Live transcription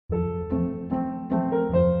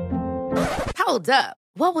Hold up.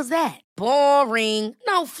 What was that? Boring.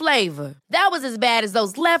 No flavor. That was as bad as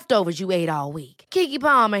those leftovers you ate all week. Keke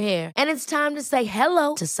Palmer here. And it's time to say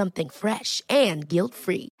hello to something fresh and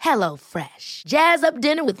guilt-free. Hello Fresh. Jazz up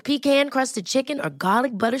dinner with pecan-crusted chicken or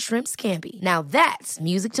garlic butter shrimp scampi. Now that's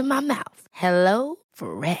music to my mouth. Hello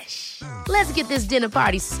Fresh. Let's get this dinner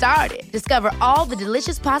party started. Discover all the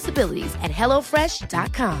delicious possibilities at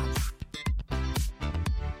hellofresh.com.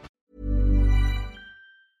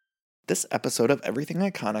 This episode of Everything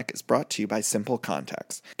Iconic is brought to you by Simple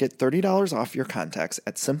Contacts. Get $30 off your contacts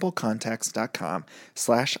at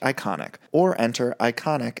simplecontacts.com/iconic or enter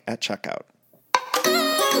ICONIC at checkout.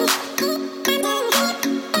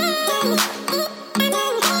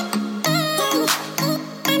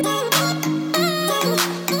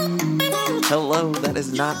 Hello, that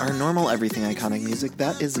is not our normal Everything Iconic music.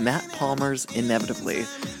 That is Matt Palmer's Inevitably.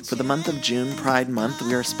 For the month of June, Pride Month,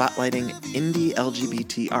 we are spotlighting indie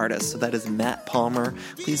LGBT artists. So that is Matt Palmer.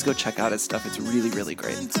 Please go check out his stuff. It's really, really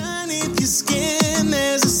great.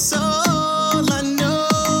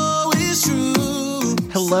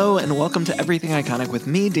 Hello, and welcome to Everything Iconic with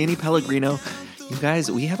me, Danny Pellegrino. You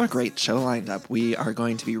guys, we have a great show lined up. We are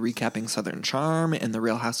going to be recapping Southern Charm and The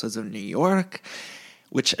Real Housewives of New York,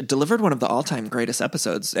 which delivered one of the all-time greatest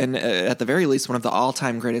episodes, and at the very least, one of the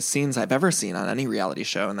all-time greatest scenes I've ever seen on any reality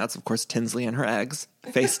show, and that's, of course, Tinsley and her eggs,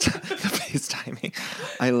 the FaceTiming.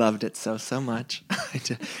 I loved it so much.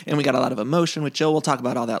 And we got a lot of emotion with Jill. We'll talk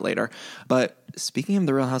about all that later. But speaking of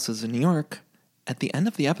The Real Housewives of New York, at the end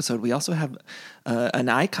of the episode, we also have an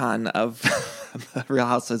icon of The Real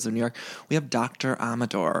Housewives of New York. We have Dr.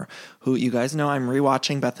 Amador, who you guys know I'm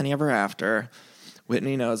rewatching Bethany Ever After.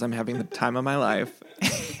 Whitney knows I'm having the time of my life.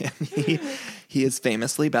 And he is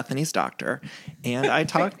famously Bethany's doctor. And I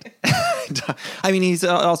talked... I mean, he's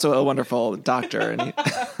also a wonderful doctor. And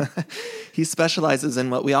he specializes in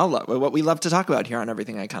what we all love, what we love to talk about here on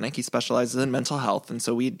Everything Iconic. He specializes in mental health. And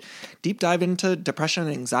so we deep dive into depression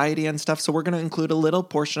and anxiety and stuff. So we're going to include a little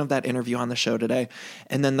portion of that interview on the show today.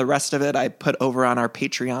 And then the rest of it I put over on our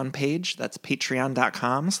Patreon page. That's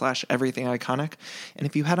patreon.com/everythingiconic. And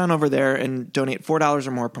if you head on over there and donate $4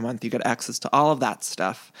 or more per month, you get access to all of that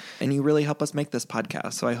stuff. And you really help us make this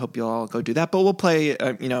podcast. So I hope you'll all go do that. But we'll play,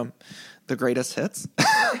 the greatest hits.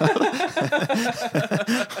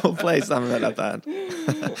 We'll play some of it at that.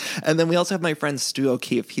 And then we also have my friend Stu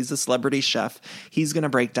O'Keefe. He's a celebrity chef. He's going to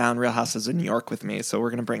break down Real Houses of New York with me, so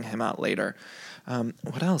we're going to bring him out later.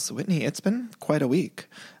 What else? Whitney, it's been quite a week.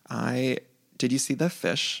 Did you see the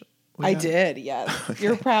fish? I did, yes. Okay.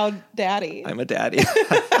 You're a proud daddy. I'm a daddy.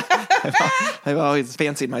 I've always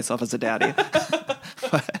fancied myself as a daddy.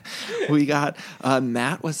 We got,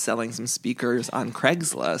 Matt was selling some speakers on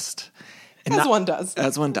Craigslist. As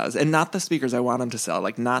one does. And not the speakers I want him to sell,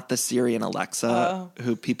 like not the Siri and Alexa,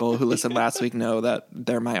 who people who listened last week know that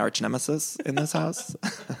they're my arch nemesis in this house.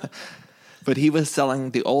 But he was selling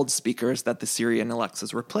the old speakers that the Siri and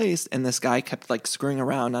Alexas replaced, and this guy kept like screwing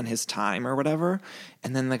around on his time or whatever.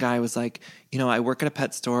 And then the guy was like, I work at a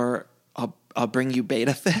pet store. I'll bring you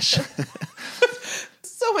beta fish.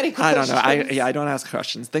 So many questions. I don't know. I don't ask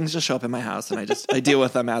questions. Things just show up in my house, and I deal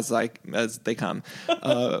with them as they come.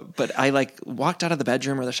 But I walked out of the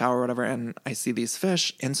bedroom or the shower or whatever, and I see these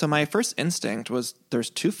fish. And so my first instinct was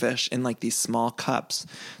there's two fish in like these small cups.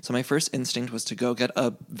 So my first instinct was to go get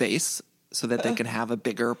a vase so that they can have a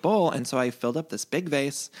bigger bowl. And so I filled up this big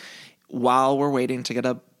vase while we're waiting to get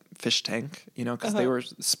a fish tank, because they were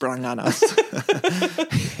sprung on us.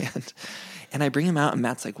 and I bring him out, and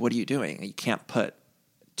Matt's like, "What are you doing? You can't put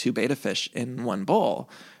two beta fish in one bowl."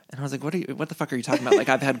 And I was like, what the fuck are you talking about? Like,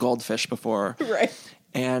 I've had goldfish before. Right.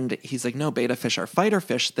 And he's like, no, beta fish are fighter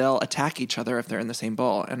fish. They'll attack each other if they're in the same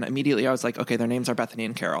bowl. And immediately I was like, okay, their names are Bethany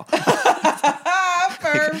and Carol.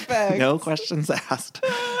 Perfect. No questions asked.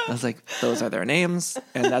 I was like, those are their names.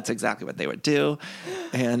 And that's exactly what they would do.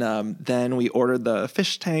 And then we ordered the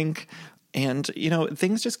fish tank. And,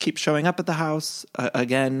 things just keep showing up at the house.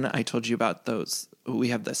 Again, I told you about those. We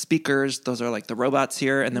have the speakers. Those are like the robots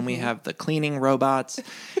here. And then we have the cleaning robots.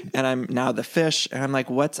 And I'm now the fish. And I'm like,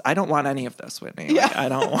 I don't want any of this, Whitney. Yeah. Like, I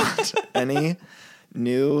don't want any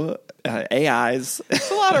new AIs.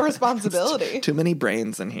 It's a lot of responsibility. Too many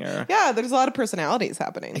brains in here. Yeah, there's a lot of personalities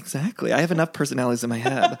happening. Exactly. I have enough personalities in my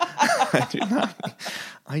head.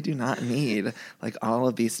 I do not need like all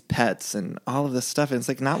of these pets and all of this stuff. And it's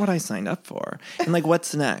like not what I signed up for. And like,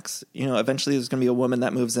 what's next? Eventually there's going to be a woman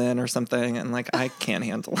that moves in or something. And like, I can't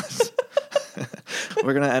handle it.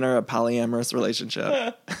 We're going to enter a polyamorous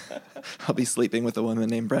relationship. I'll be sleeping with a woman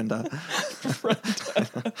named Brenda.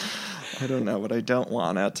 I don't know, but I don't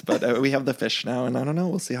want it. But we have the fish now, and I don't know.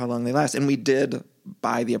 We'll see how long they last. And we did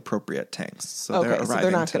buy the appropriate tanks, so they're arriving so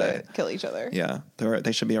they're not today. going to kill each other. Yeah,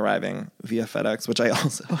 they should be arriving via FedEx, which I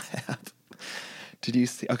also have. Did you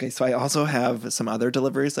see? Okay, so I also have some other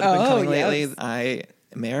deliveries that have been coming lately. Yes. I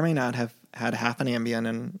may or may not have had half an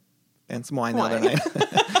Ambien and some wine the other night.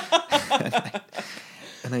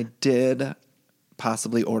 and I did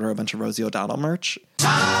possibly order a bunch of Rosie O'Donnell merch.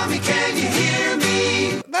 Tommy, can you hear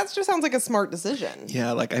me? That just sounds like a smart decision.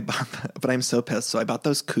 Yeah, like I bought, but I'm so pissed. So I bought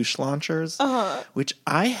those Koosh launchers, which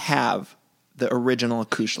I have the original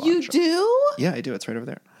Koosh launcher. You do? Yeah, I do. It's right over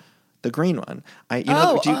there. The green one.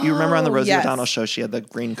 Do you remember on the Rosie yes. O'Donnell show, she had the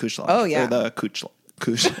green Koosh launcher? Oh, yeah. Or the Koosh.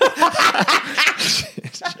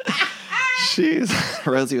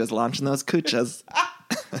 Rosie was launching those Koochas.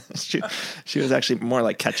 she was actually more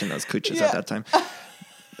like catching those Koochas at that time.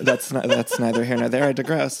 That's neither here nor there. I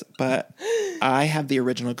digress. But I have the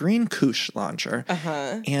original green Koosh launcher.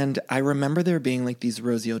 And I remember there being like these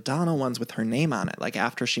Rosie O'Donnell ones with her name on it, like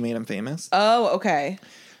after she made them famous. Oh, okay.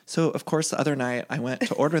 So, of course, the other night I went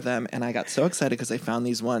to order them, and I got so excited because I found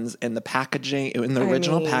these ones in the packaging, in the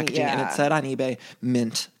original packaging, and it said on eBay,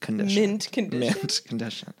 mint condition. Mint condition? Mint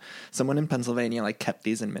condition. Someone in Pennsylvania, kept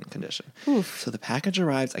these in mint condition. Oof. So the package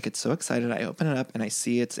arrives, I get so excited, I open it up, and I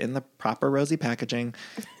see it's in the proper Rosie packaging.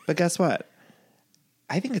 But guess what?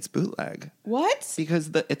 I think it's bootleg. What?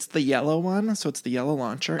 Because it's the yellow one, so it's the yellow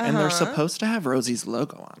launcher, and they're supposed to have Rosie's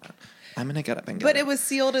logo on it. I'm going to get up and get it. But it was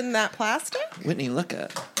sealed in that plastic? Whitney, look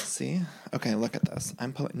at. See? Okay, look at this.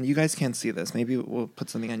 You guys can't see this. Maybe we'll put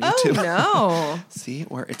something on YouTube. Oh, no. See?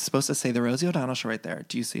 Where it's supposed to say the Rosie O'Donnell Show right there.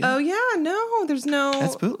 Do you see it? Oh, yeah. No, there's no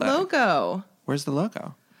That's bootleg. logo. Where's the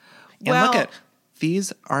logo? And Well, look at.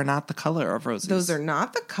 These are not the color of Rosie's. Those are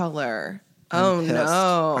not the color. I'm pissed.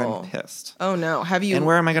 No. I'm pissed. Oh, no. Have you... And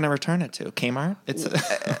where am I going to return it to? Kmart? It's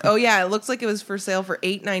Oh, yeah. It looks like it was for sale for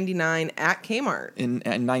 $8.99 at Kmart. in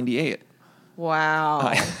 98. Wow.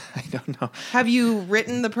 I don't know. Have you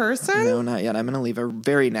written the person? No, not yet. I'm going to leave a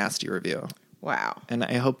very nasty review. Wow. And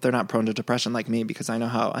I hope they're not prone to depression like me, because I know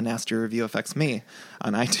how a nasty review affects me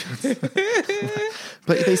on iTunes.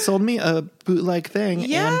 But they sold me a bootleg thing.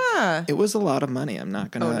 Yeah. And it was a lot of money. I'm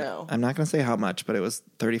not gonna. Oh, no. I'm not gonna say how much, but it was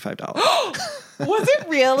 $35. Was it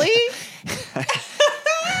really?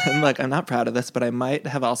 And look, I'm not proud of this, but I might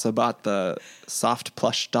have also bought the soft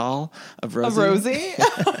plush doll of Rosie. Of Rosie?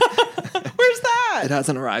 Where's that? It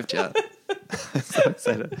hasn't arrived yet. I'm so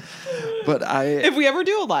excited. But If we ever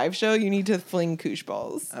do a live show, you need to fling Koosh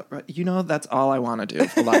balls. that's all I want to do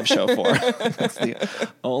a live show for. That's the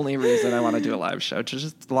only reason I want to do a live show, to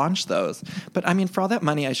just launch those. But I mean, for all that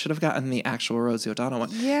money, I should have gotten the actual Rosie O'Donnell one.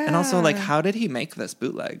 Yeah. And also, how did he make this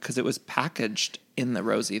bootleg? Because it was packaged in the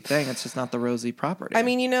Rosie thing. It's just not the Rosie property. I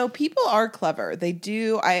mean, people are clever. They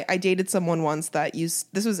do. I dated someone once that used,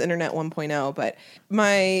 this was Internet 1.0, but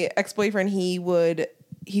my ex-boyfriend,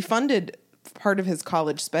 he funded part of his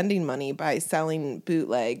college spending money by selling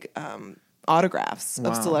bootleg autographs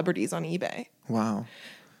of celebrities on eBay. Wow.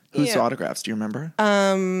 Whose autographs? Do you remember?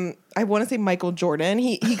 I want to say Michael Jordan.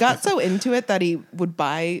 He got so into it that he would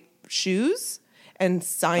buy shoes and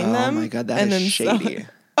sign them. Oh my God, that and is then shady.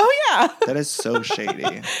 Oh yeah. That is so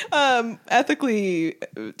shady. Ethically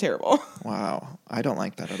terrible. Wow. I don't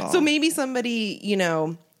like that at all. So maybe somebody,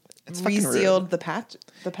 It's fucking resealed the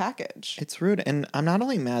package. It's rude. And I'm not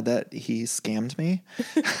only mad that he scammed me,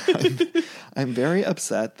 I'm very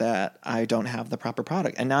upset that I don't have the proper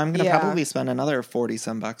product. And now I'm going to probably spend another 40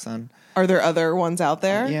 some bucks on. Are there other ones out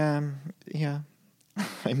there? Yeah.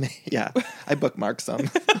 I bookmarked some.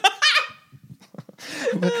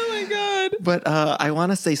 Oh my God. But I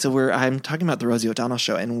want to say, I'm talking about the Rosie O'Donnell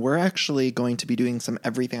Show, and we're actually going to be doing some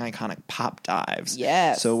Everything Iconic pop dives.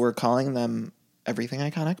 Yes. So we're calling them Everything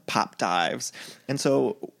Iconic pop dives. And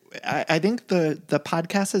so I think the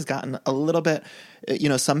podcast has gotten a little bit,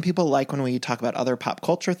 some people like when we talk about other pop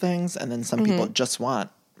culture things, and then some people just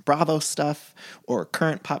want Bravo stuff or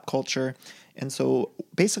current pop culture. And so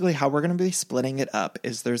basically how we're going to be splitting it up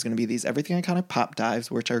is there's going to be these Everything Iconic pop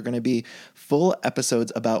dives, which are going to be full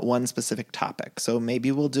episodes about one specific topic. So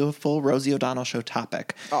maybe we'll do a full Rosie O'Donnell Show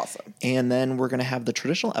topic. Awesome. And then we're going to have the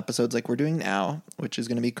traditional episodes like we're doing now, which is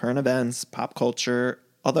going to be current events, pop culture.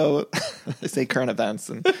 Although I say current events,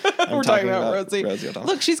 and We're talking about Rosie O'Donnell.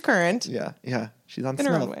 Look, she's current. Yeah, she's on In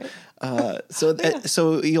her Smith. own way.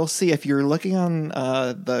 So you'll see if you're looking on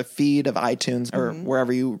the feed of iTunes or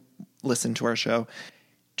wherever you listen to our show,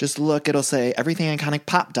 just look, it'll say Everything Iconic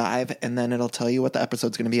Pop Dive, and then it'll tell you what the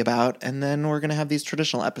episode's going to be about. And then we're going to have these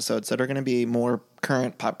traditional episodes that are going to be more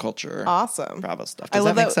current pop culture. Awesome. Bravo stuff. Does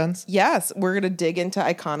that make sense? Yes. We're going to dig into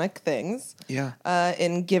iconic things. Yeah.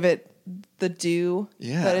 And give it the due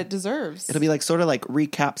Yeah. that it deserves. It'll be like sort of like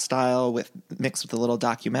recap style with mixed with a little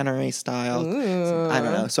documentary style. So, I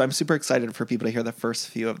don't know. So I'm super excited for people to hear the first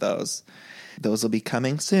few of those. Those will be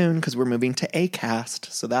coming soon because we're moving to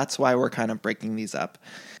Acast. So that's why we're kind of breaking these up.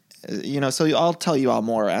 So I'll tell you all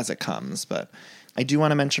more as it comes. But I do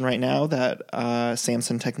want to mention right now that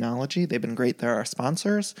Samson Technology, they've been great. They're our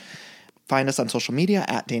sponsors. Find us on social media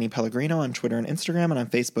at Danny Pellegrino on Twitter and Instagram. And on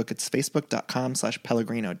Facebook, it's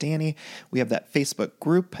facebook.com/Pellegrino Danny. We have that Facebook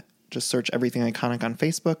group. Just search Everything Iconic on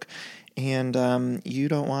Facebook. And you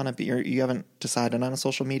don't want to be, you haven't decided on a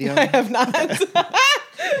social media? I have not.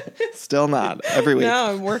 Still not. Every week. No,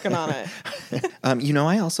 I'm working on it.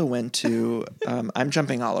 I also went to, I'm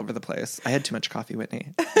jumping all over the place. I had too much coffee,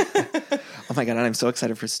 Whitney. Oh my God. And I'm so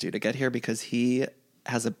excited for Stu to get here because he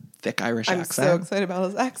has a thick Irish I'm accent. so excited about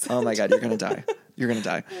his accent. Oh my God. You're going to die. You're going to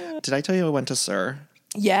die. Did I tell you I went to Sir?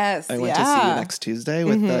 Yes. I went to see you next Tuesday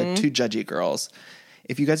with the Two Judgy Girls.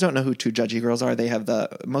 If you guys don't know who Two Judgy Girls are, they have the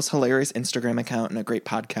most hilarious Instagram account and a great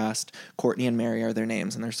podcast. Courtney and Mary are their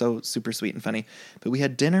names, and they're so super sweet and funny. But we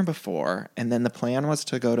had dinner before, and then the plan was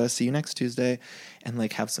to go to See You Next Tuesday and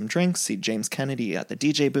like have some drinks, see James Kennedy at the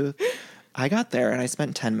DJ booth. I got there, and I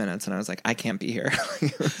spent 10 minutes, and I was like, I can't be here.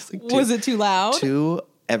 Was it too loud? Too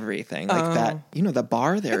everything. Like that, the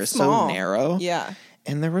bar there is small. so narrow. Yeah.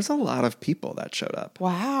 And there was a lot of people that showed up.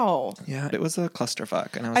 Wow. Yeah, it was a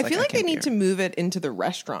clusterfuck. And I feel like they need to move it into the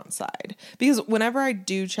restaurant side because whenever I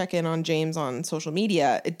do check in on James on social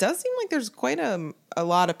media, it does seem like there's quite a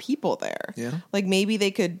lot of people there. Yeah. Like maybe they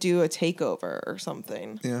could do a takeover or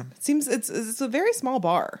something. Yeah. It seems it's a very small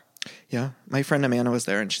bar. Yeah. My friend Amanda was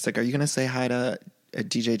there and she's like, are you going to say hi to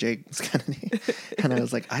DJ James Kennedy? And I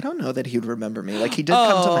was like, I don't know that he would remember me. Like he did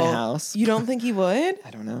come to my house. You don't think he would? I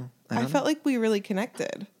don't know. I felt like we really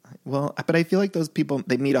connected. Well, but I feel like those people,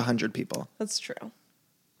 they meet 100 people. That's true.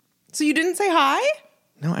 So you didn't say hi?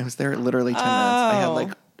 No, I was there literally 10 minutes. I had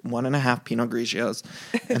like 1.5 Pinot Grigios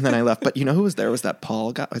and then I left. But you know who was there? Was that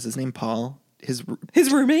Paul? Was his name Paul? His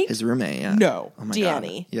roommate? His roommate, yeah. No. Oh my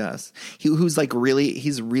Danny. God. Yes. Who's like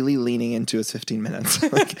he's really leaning into his 15 minutes.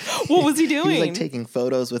 Like, what was he doing? He was like taking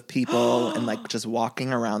photos with people and like just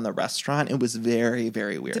walking around the restaurant. It was very,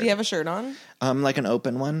 very weird. Did he have a shirt on? Like an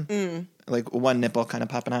open one. Like one nipple kind of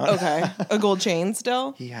popping out. Okay. A gold chain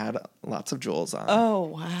still? He had lots of jewels on. Oh,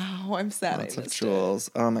 wow. I'm sad Lots I of missed jewels.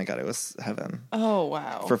 It. Oh my God, it was heaven. Oh,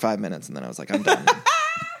 wow. For 5 minutes and then I was like, I'm done.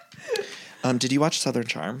 Did you watch Southern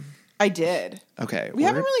Charm? I did. Okay. We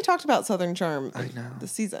haven't really talked about Southern Charm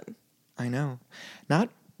this season. I know.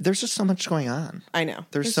 There's just so much going on. I know.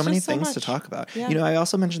 There's so many things to talk about. Yeah. I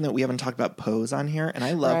also mentioned that we haven't talked about Pose on here, and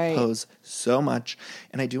I love Pose so much,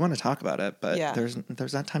 and I do want to talk about it, but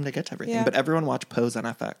there's not time to get to everything. Yeah. But everyone watch Pose on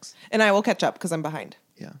FX. And I will catch up because I'm behind.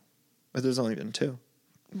 Yeah. But there's only been 2.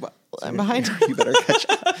 Well, I'm behind. You better catch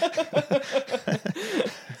up.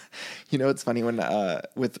 It's funny when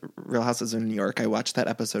with Real Houses of New York, I watched that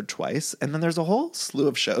episode twice, and then there's a whole slew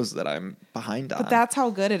of shows that I'm behind on. But that's how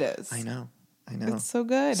good it is. I know. It's so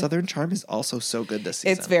good. Southern Charm is also so good this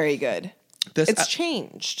season. It's very good. It's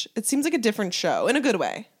changed. It seems like a different show in a good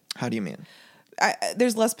way. How do you mean?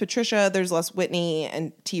 There's less Patricia, there's less Whitney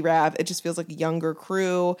and T-Rav. It just feels like a younger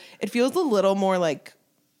crew. It feels a little more like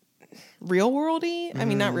real worldy. I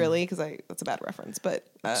mean, not really, because that's a bad reference, but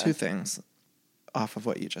 2 things off of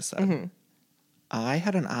what you just said. I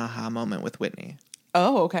had an aha moment with Whitney.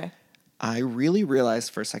 Oh, okay. I really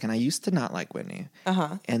realized for a second, I used to not like Whitney.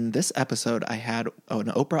 And this episode, I had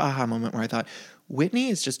an Oprah aha moment where I thought, Whitney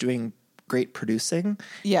is just doing great producing.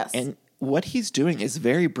 Yes. And what he's doing is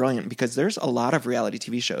very brilliant because there's a lot of reality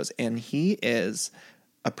TV shows, and he is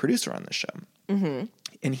a producer on this show.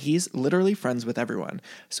 And he's literally friends with everyone.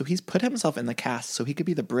 So he's put himself in the cast so he could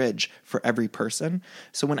be the bridge for every person.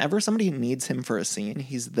 So whenever somebody needs him for a scene,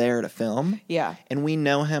 he's there to film. Yeah. And we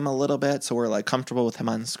know him a little bit, so we're like comfortable with him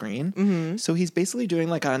on screen. So he's basically doing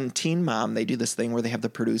like on Teen Mom, they do this thing where they have the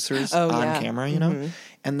producers on camera,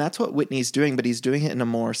 And that's what Whitney's doing, but he's doing it in a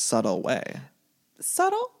more subtle way.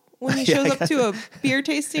 Subtle? When he shows up to a beer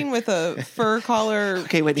tasting with a fur collar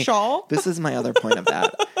Whitney, shawl? This is my other point of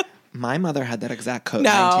that. My mother had that exact coat in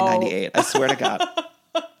No. 1998. I swear to God.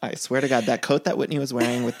 I swear to God, that coat that Whitney was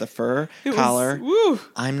wearing with the fur collar.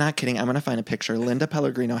 I'm not kidding. I'm going to find a picture. Linda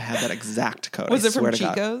Pellegrino had that exact coat. Was I it from swear to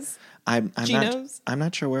God. Chico's? Geno's? I'm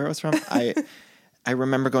not sure where it was from. I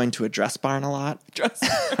remember going to a dress barn a lot.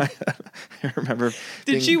 I remember.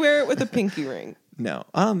 Did she wear it with a pinky ring? No.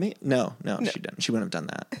 No, she didn't. She wouldn't have done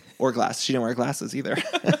that. Or glasses. She didn't wear glasses either.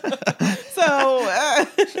 So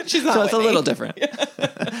she's not. So it's a little different.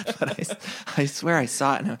 But I swear I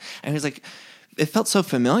saw it, and I was like, it felt so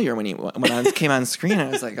familiar when I came on screen. I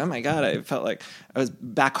was like, oh my God, I felt like I was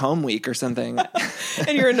back home week or something.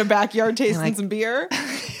 And you're in the backyard tasting some beer.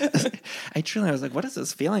 I was like, what is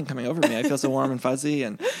this feeling coming over me? I feel so warm and fuzzy.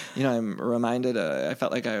 And, I'm reminded, I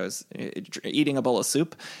felt like I was eating a bowl of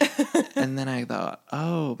soup. And then I thought,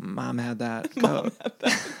 oh, Mom had that coat.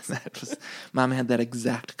 Mom had that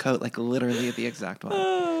exact coat, like literally the exact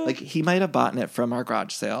one. Like he might have bought it from our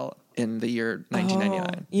garage sale in the year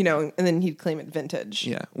 1999. And then he'd claim it vintage.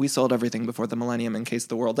 Yeah. We sold everything before the millennium in case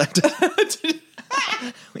the world ended.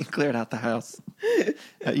 We cleared out the house.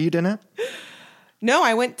 You didn't? No,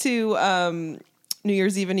 I went to New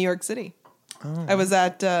Year's Eve in New York City. Oh. I was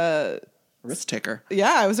at... risk taker.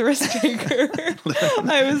 Yeah, I was a risk taker.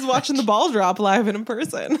 I was watching the ball drop live and in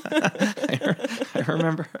person. I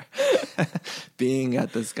remember being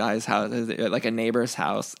at this guy's house, like a neighbor's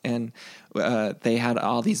house, and they had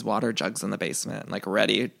all these water jugs in the basement, like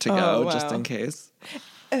ready to go just in case.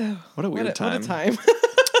 What a weird time. What a time.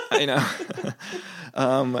 I know.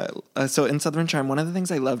 So in Southern Charm, one of the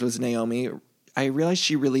things I loved was Naomi. I realized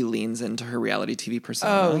she really leans into her reality TV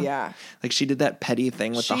persona. Oh, yeah. Like she did that petty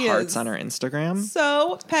thing with the hearts on her Instagram.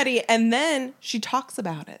 So petty. And then she talks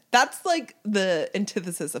about it. That's like the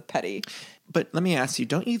antithesis of petty. But let me ask you,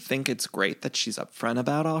 don't you think it's great that she's upfront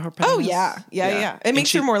about all her pettiness? Oh, yeah. Yeah. It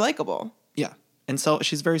makes her more likable. Yeah. And so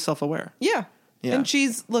she's very self-aware. Yeah. And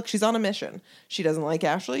she's on a mission. She doesn't like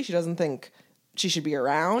Ashley. She doesn't think she should be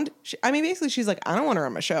around. Basically, she's like, I don't want her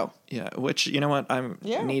on my show. Yeah, which, you know what?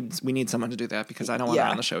 We need someone to do that because I don't want her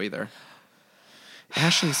on the show either.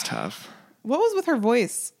 Ashley's tough. What was with her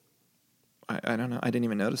voice? I don't know. I didn't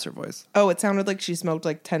even notice her voice. Oh, it sounded like she smoked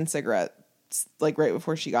like 10 cigarettes, like right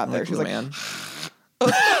before she got there. She was like, man.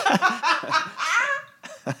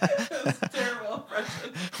 That's a terrible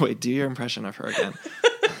impression. Wait, do your impression of her again.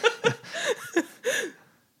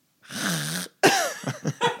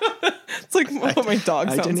 It's like what my dog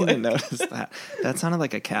sounds like. I didn't even notice that. That sounded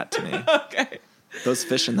like a cat to me. Okay. Those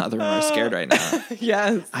fish in the other room are scared right now.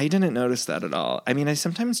 Yes. I didn't notice that at all. I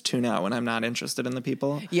sometimes tune out when I'm not interested in the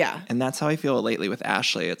people. Yeah. And that's how I feel lately with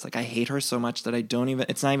Ashley. It's like I hate her so much that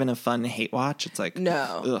it's not even a fun hate watch. It's like,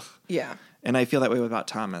 no. Ugh. Yeah. And I feel that way about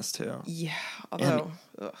Thomas too. Yeah. Although,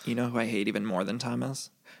 you know who I hate even more than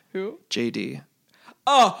Thomas? Who? JD.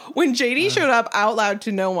 Oh, when JD showed up out loud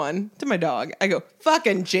to no one, to my dog, I go,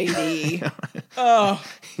 fucking JD. Oh.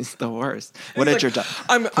 He's the worst. What did your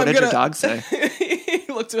dog say?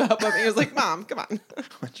 He looked up at me. He was like, Mom, come on.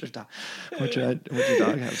 What's your dog have to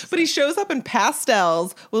say? But he shows up in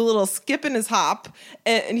pastels with a little skip in his hop.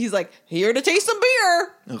 And he's like, here to taste some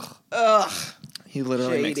beer. Ugh. He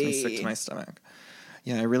literally makes me sick to my stomach.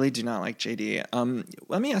 Yeah, I really do not like JD.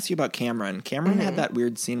 Let me ask you about Cameron. Cameron had that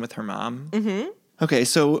weird scene with her mom. Mm-hmm. Okay,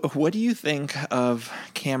 so what do you think of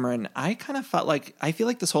Cameron? I feel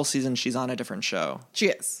like this whole season she's on a different show. She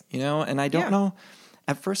is. And I don't know.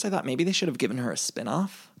 At first I thot maybe they should have given her a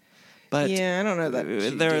spinoff. But yeah, I don't know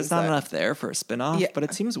that there is not enough there for a spinoff. Yeah. But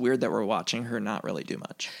it seems weird that we're watching her not really do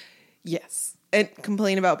much. Yes. And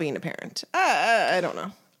complain about being a parent. I don't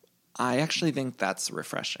know. I actually think that's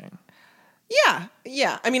refreshing. Yeah.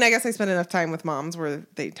 Yeah. I guess I spend enough time with moms where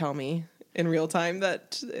they tell me in real time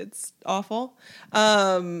that it's awful.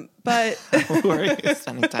 But who are you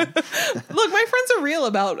spending time? Look, my friends are real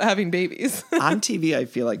about having babies. On TV, I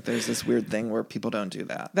feel like there's this weird thing where people don't do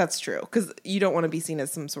that. That's true. Because you don't want to be seen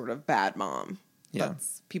as some sort of bad mom. Yeah.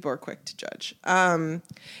 People are quick to judge. I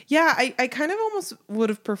kind of almost would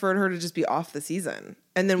have preferred her to just be off the season.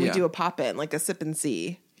 And then we do a pop-in, like a sip and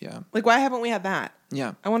see. Yeah. Like, why haven't we had that?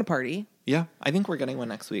 Yeah. I want a party. Yeah, I think we're getting one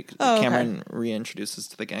next week. Oh, Cameron reintroduces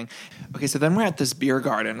to the gang. Okay, so then we're at this beer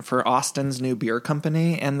garden for Austin's new beer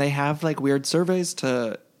company, and they have like weird surveys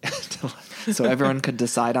to so everyone could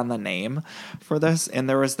decide on the name for this. And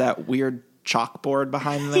there was that weird chalkboard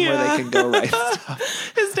behind them where they could go write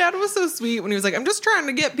stuff. His dad was so sweet when he was like, I'm just trying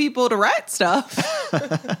to get people to write stuff.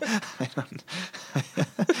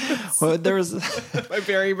 Well, there was my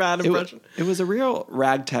very bad impression. It was a real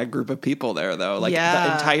ragtag group of people there, though. Like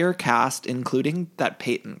the entire cast, including that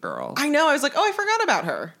Peyton girl. I know. I was like, oh, I forgot about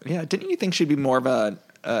her. Yeah. Didn't you think she'd be more of a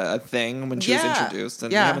thing when she was introduced?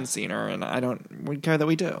 And we haven't seen her, and we care that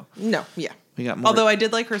we do. No. Yeah. We got more. Although I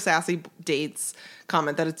did like her sassy dates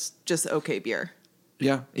comment that it's just okay beer.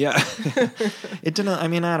 Yeah. It didn't.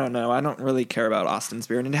 I don't know. I don't really care about Austin's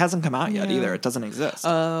beer, and it hasn't come out yet either. It doesn't exist.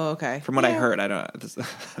 Oh, okay. From what I heard,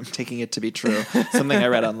 I'm taking it to be true. Something I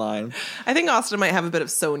read online. I think Austin might have a bit of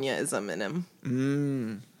Sonia-ism in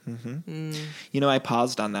him. I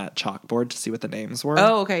paused on that chalkboard to see what the names were.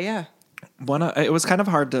 Oh, okay, yeah. It was kind of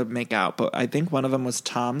hard to make out, but I think one of them was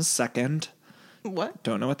Tom's second What?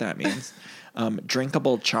 Don't know what that means.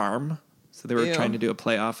 Drinkable Charm. So they were Ew. trying to do a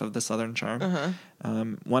playoff of the Southern Charm.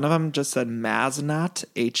 One of them just said Maznot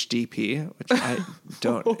HDP, which I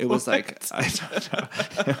don't. It was like I don't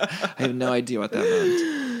know. I have no idea what that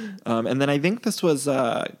meant. And then I think this was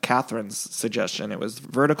Catherine's suggestion. It was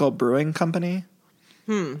Vertical Brewing Company.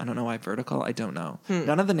 I don't know why Vertical. I don't know.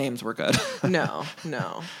 None of the names were good. No.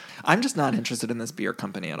 I'm just not interested in this beer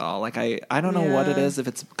company at all. Like I don't know what it Yeah. is. If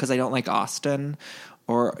it's because I don't like Austin,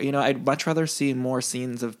 or I'd much rather see more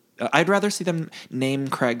scenes of. I'd rather see them name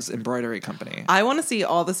Craig's embroidery company. I want to see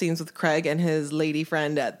all the scenes with Craig and his lady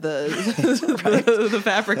friend at the the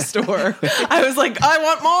fabric store. I was like, I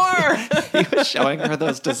want more. He was showing her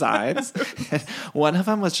those designs. And one of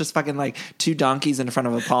them was just fucking like two donkeys in front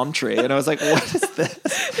of a palm tree, and I was like, "What is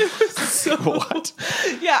this? What?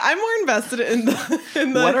 Yeah, I'm more invested in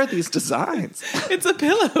the. What are these designs?" It's a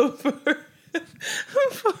pillow for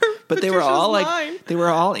But they were all line. like they were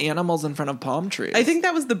all animals in front of palm trees. I think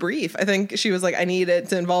that was the brief. I think she was like, I need it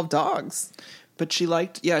to involve dogs. But she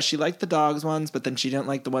liked the dogs ones, but then she didn't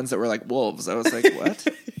like the ones that were like wolves. I was like, what?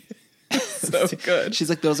 So good. She's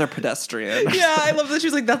like, those are pedestrian. Yeah, I love that.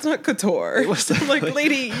 She's like, that's not couture. was I'm like,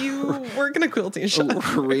 lady, you work in a quilting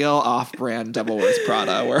shop. Real off-brand Devil Wears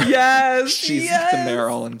Prada, where Yes, she's yes. the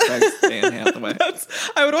Meryl and Craig's Anne Hathaway.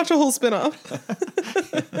 I would watch a whole spinoff.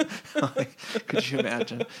 Could you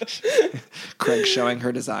imagine Craig showing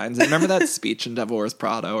her designs? And remember that speech in Devil Wears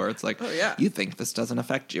Prada where it's like, yeah. you think this doesn't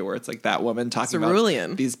affect you? Where it's like that woman talking Cerulean.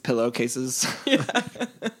 about these pillowcases. Yeah.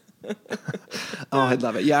 Oh, I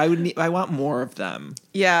love it. Yeah, I want more of them.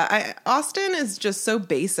 Yeah, Austin is just so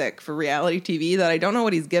basic for reality TV that I don't know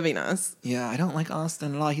what he's giving us. Yeah, I don't like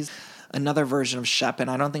Austin at all. He's another version of Shep,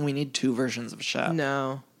 and I don't think we need two versions of Shep.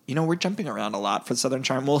 No. We're jumping around a lot for Southern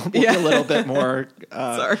Charm. We'll be a little bit more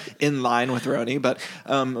in line with Roni. But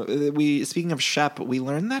speaking of Shep, we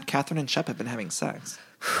learned that Catherine and Shep have been having sex.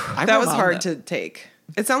 That was hard to take.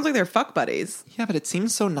 It sounds like they're fuck buddies. Yeah, but it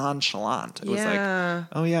seems so nonchalant. It was like,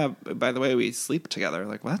 oh yeah, by the way, we sleep together.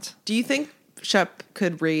 Like, what? Do you think Shep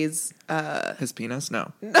could raise His penis?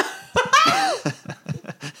 No.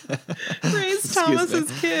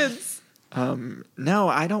 Thomas's kids? No,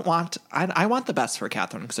 I don't want. I want the best for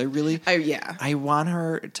Catherine because I want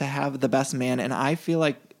her to have the best man, and I feel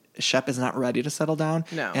like Shep is not ready to settle down.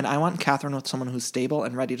 No. And I want Catherine with someone who's stable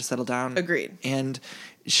and ready to settle down. Agreed. And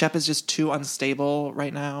Shep is just too unstable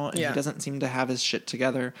right now, and Yeah. he doesn't seem to have his shit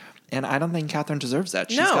together. And I don't think Catherine deserves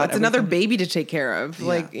that. She's No, got it's another everything- baby to take care of. Yeah.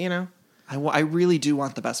 Like, I really do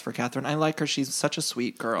want the best for Catherine. I like her. She's such a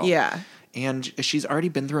sweet girl. Yeah. And she's already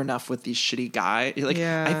been through enough with these shitty guys. Like,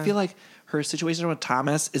 Yeah. I feel like her situation with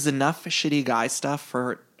Thomas is enough shitty guy stuff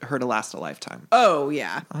for her to last a lifetime. Oh,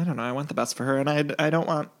 yeah. I don't know. I want the best for her, and I don't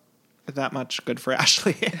want that much good for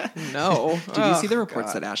Ashley. No. Did you see the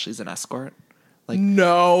reports that Ashley's an escort? Like,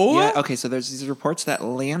 No. yeah. Okay, so there's these reports that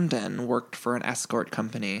Landon worked for an escort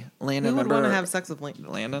company. Landon, Who would remember want to have sex with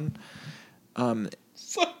Landon?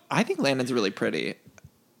 I think Landon's really pretty.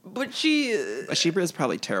 But she She is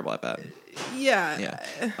probably terrible at bed. yeah.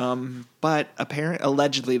 Yeah. But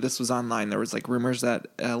allegedly this was online. There was like rumors that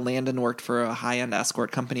Landon worked for a high-end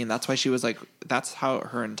escort company, and that's why she was like, that's how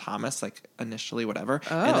her and Thomas like initially whatever.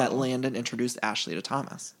 And that Landon introduced Ashley to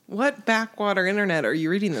Thomas. What backwater internet are you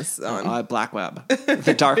reading this on? Black web.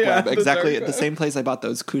 The dark web. the Exactly. dark The web. same place I bought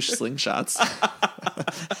those Koosh slingshots.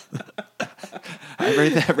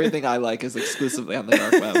 Everything I like is exclusively on the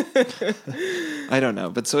dark web. I don't know,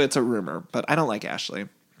 but so it's a rumor, but I don't like Ashley.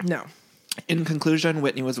 No. In conclusion,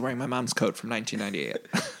 Whitney was wearing my mom's coat from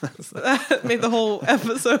 1998. That made the whole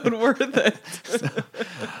episode worth it.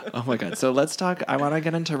 Oh my God. So let's talk. I want to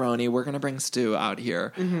get into Roni. We're going to bring Stu out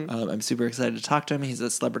here. I'm super excited to talk to him. He's a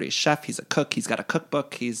celebrity chef. He's a cook. He's got a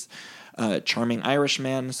cookbook. He's a charming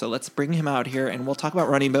Irishman. So let's bring him out here and we'll talk about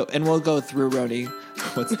Roni, and we'll go through Roni.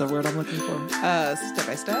 What's the word I'm looking for? Step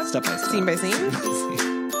by step. Step by step. Scene by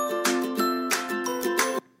scene.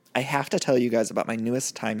 I have to tell you guys about my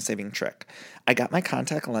newest time-saving trick. I got my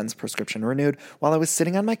contact lens prescription renewed while I was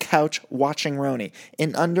sitting on my couch watching Roni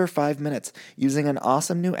in under 5 minutes using an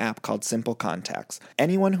awesome new app called Simple Contacts.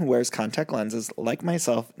 Anyone who wears contact lenses, like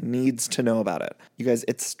myself, needs to know about it. You guys,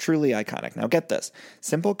 it's truly iconic. Now get this.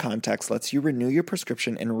 Simple Contacts lets you renew your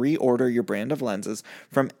prescription and reorder your brand of lenses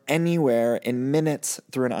from anywhere in minutes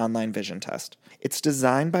through an online vision test. It's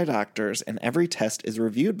designed by doctors, and every test is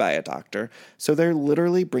reviewed by a doctor, so they're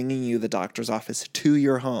literally bringing you the doctor's office to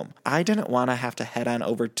your home. I didn't want to have to head on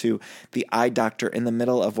over to the eye doctor in the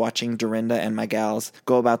middle of watching Dorinda and my gals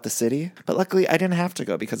go about the city, but luckily I didn't have to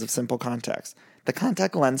go because of Simple Contacts. The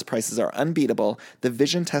contact lens prices are unbeatable, the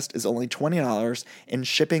vision test is only $20, and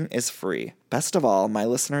shipping is free. Best of all, my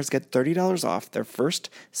listeners get $30 off their first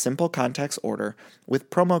Simple Contacts order with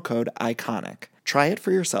promo code ICONIC. Try it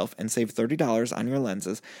for yourself and save $30 on your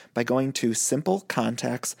lenses by going to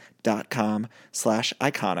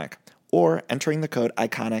simplecontacts.com/iconic or entering the code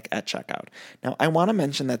ICONIC at checkout. Now, I want to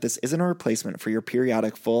mention that this isn't a replacement for your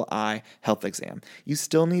periodic full eye health exam. You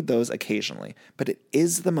still need those occasionally, but it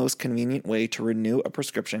is the most convenient way to renew a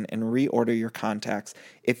prescription and reorder your contacts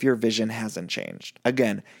if your vision hasn't changed.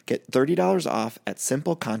 Again, get $30 off at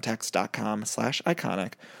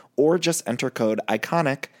simplecontacts.com/iconic or just enter code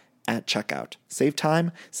ICONIC at checkout. Save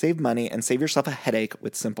time, save money, and save yourself a headache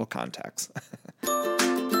with Simple Contacts.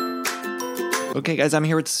 Okay, guys, I'm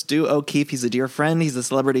here with Stu O'Keefe. He's a dear friend. He's a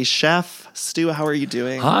celebrity chef. Stu, how are you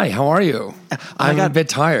doing? Hi, how are you? I'm a bit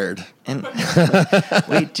tired. And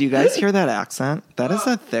wait, do you guys hear that accent? That is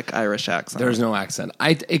a thick Irish accent. There's no accent.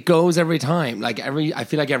 It goes every time. I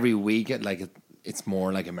feel like every week, it's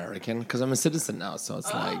more like American because I'm a citizen now. So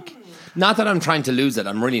it's like, not that I'm trying to lose it.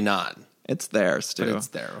 I'm really not. It's there, Stu. But it's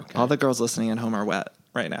there. Okay. All the girls listening at home are wet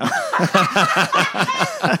right now.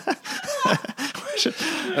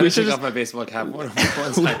 we should take off my baseball cap. One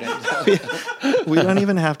second. We don't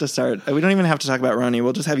even have to start. We don't even have to talk about Roni.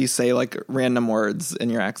 We'll just have you say like random words in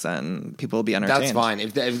your accent, and people will be entertained. That's fine.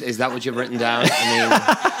 Is that what you've written down? I mean,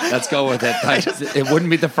 let's go with it. It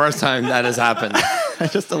wouldn't be the first time that has happened.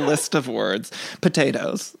 Just a list of words.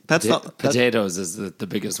 Potatoes. Potatoes is the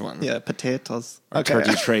biggest one. Yeah, potatoes. Or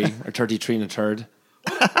 33 and a third.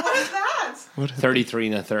 What is that? 33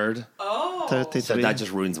 and a third. Oh. 33. So that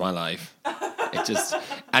just ruins my life. It just,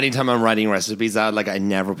 anytime I'm writing recipes out, like I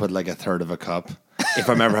never put like a third of a cup. If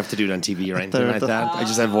I'm ever have to do it on TV or anything like that, I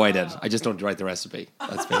just avoid it. I just don't write the recipe.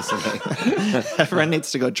 That's basically. Everyone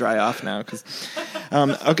needs to go dry off now.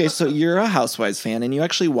 Okay, so you're a Housewives fan, and you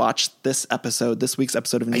actually watched this week's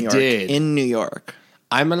episode of New York in New York.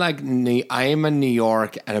 I am a New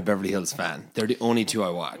York and a Beverly Hills fan. They're the only two I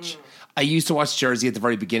watch. I used to watch Jersey at the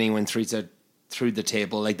very beginning when Teresa threw the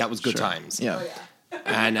table. Like that was good times. Yeah.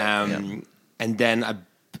 And then I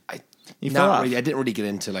didn't really get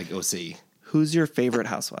into like OC. Who's your favorite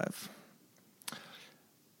housewife?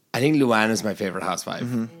 I think Luann is my favorite housewife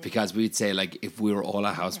because we'd say like if we were all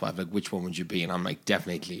a housewife, like which one would you be? And I'm like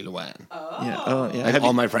definitely Luann. Oh yeah. Like,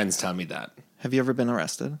 all my friends tell me that. Have you ever been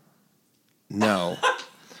arrested? No,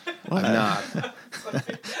 I'm not.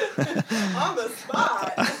 On the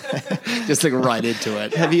spot. Just like right into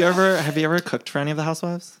it. Have you ever cooked for any of the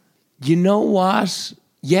housewives? You know what?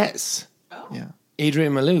 Yes. Oh. Yeah.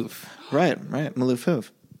 Adrienne Maloof. Right. Maloof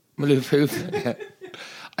Hoof.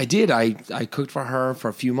 I did. I cooked for her for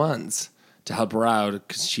a few months to help her out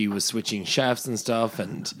because she was switching chefs and stuff.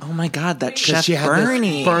 And oh my God, that chef she had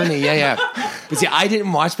Bernie. Bernie, yeah. But see, I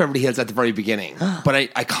didn't watch Beverly Hills at the very beginning, but I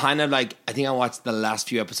kind of like. I think I watched the last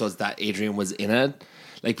few episodes that Adrienne was in it.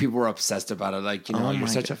 Like people were obsessed about it. Like you're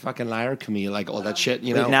such a fucking liar, Camille. Like all that shit.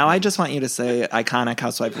 You know. Now I just want you to say iconic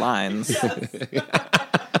housewife lines.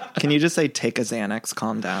 Can you just say take a Xanax,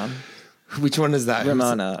 calm down? Which one is that?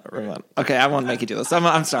 Ramona. Okay, I won't make you do this.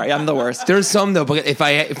 I'm sorry. I'm the worst. There's some though, but if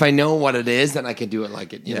I know what it is, then I can do it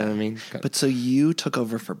like it. You know what I mean? But so you took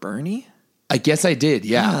over for Bernie? I guess I did.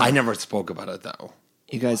 Yeah. I never spoke about it though.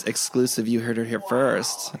 You guys, exclusive. You heard it here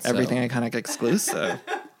first. Everything iconic exclusive.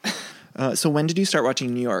 So when did you start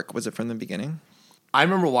watching New York? Was it from the beginning? I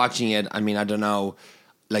remember watching it. I mean, I don't know,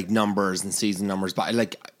 like numbers and season numbers, but I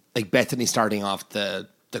like Bethany starting off the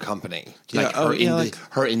company, like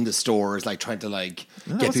her in the stores, like trying to like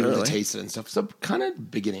get people to taste it and stuff. So kind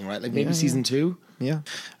of beginning, right? Like maybe season 2. Yeah.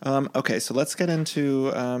 Okay, so let's get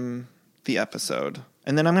into the episode,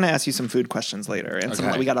 and then I'm going to ask you some food questions later,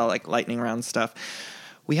 and we got all like lightning round stuff.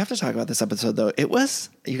 We have to talk about this episode, though. It was,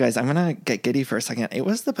 you guys, I'm going to get giddy for a second. It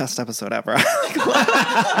was the best episode ever.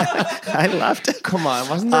 I loved it. Come on.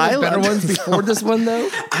 Wasn't there better ones before this one, though?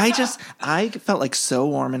 I felt like so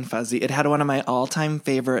warm and fuzzy. It had one of my all-time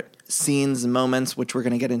favorite scenes, moments, which we're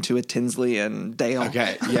going to get into with Tinsley and Dale.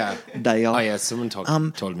 Okay, yeah. Dale. Oh, yeah, someone told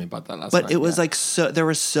me about that last night. But it was like there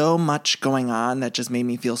was so much going on that just made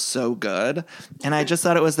me feel so good. And I just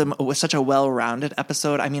thought it was such a well-rounded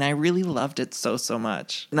episode. I mean, I really loved it so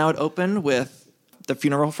much. Now, it opened with the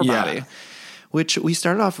funeral for Bobby, which we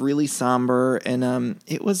started off really somber, and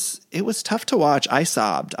it was tough to watch. I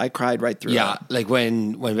sobbed. I cried right through. Yeah, it. like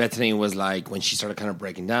when Bethany was like, when she started kind of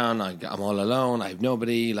breaking down, like, I'm all alone, I have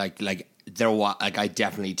nobody. Like there was like, I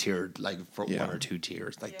definitely teared like for 1 or 2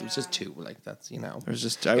 tears. Like there was just 2. Like that's, you know, It was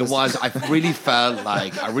just. I really felt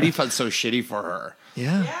so shitty for her.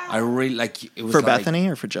 Yeah. I really like it was For like, Bethany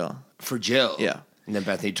or for Jill? For Jill. Yeah. And then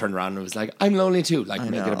Bethany turned around and was like, I'm lonely too. Like,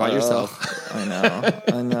 make it about yourself.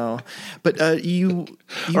 I know. But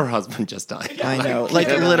Her husband just died. I know. Like,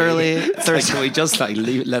 literally, Like, can we just like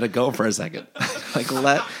let it go for a second? like,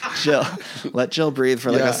 let Jill breathe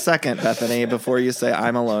for like a second, Bethany, before you say,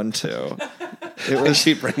 I'm alone too. And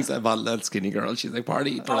she brings that bottle of Skinny Girl. She's like,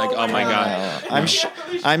 party. They're like, oh my God.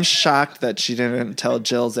 I'm shocked that she didn't tell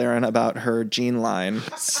Jill Zarin about her jean line.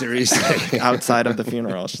 Seriously. Outside of the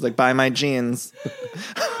funeral. She's like, buy my jeans.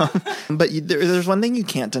 But there's one thing you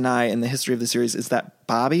can't deny in the history of the series is that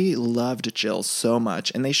Bobby loved Jill so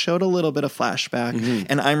much. And they showed a little bit of flashback. Mm-hmm.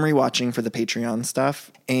 And I'm rewatching for the Patreon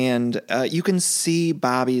stuff. And you can see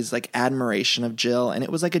Bobby's like admiration of Jill. And it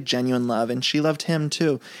was like a genuine love. And she loved him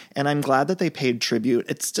too. And I'm glad that they paid tribute.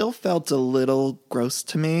 It still felt a little gross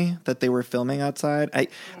to me that they were filming outside.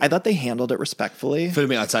 I thought they handled it respectfully.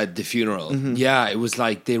 Filming outside the funeral. Mm-hmm. Yeah, it was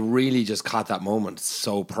like they really just caught that moment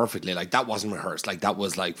so perfectly. Like that wasn't rehearsed. Like that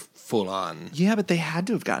was like full on. Yeah, but they had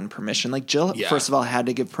to have gotten permission. Like Jill, first of all, had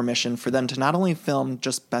to give permission for them to not only film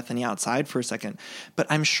just Bethany outside for a second, but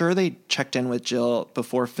I'm sure they checked in with Jill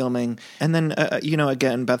before filming. And then,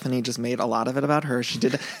 again, Bethany just made a lot of it about her.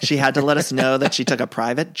 She had to let us know that she took a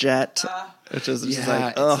private jet, which is just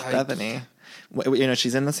like, like, Bethany.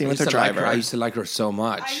 She's in the scene with her driver. I used to like her so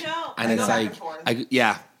much. I know. And it's like,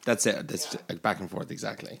 that's it. That's back and forth,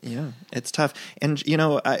 exactly. Yeah, it's tough. And,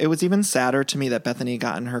 it was even sadder to me that Bethany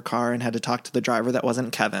got in her car and had to talk to the driver that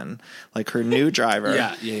wasn't Kevin, like her new driver.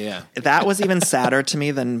 Yeah. That was even sadder to me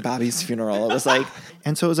than Bobby's funeral. It was like,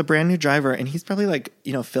 and so it was a brand new driver, and he's probably like,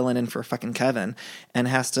 filling in for fucking Kevin and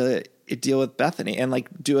has to deal with Bethany and like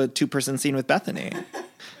do a 2-person scene with Bethany.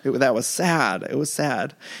 That was sad. It was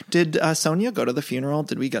sad. Did Sonia go to the funeral?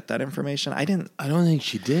 Did we get that information? I didn't. I don't think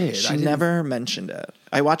she did. She never mentioned it.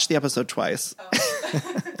 I watched the episode twice.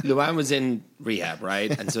 Luann was in rehab,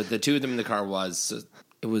 right? And so the two of them in the car was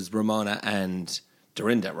Ramona and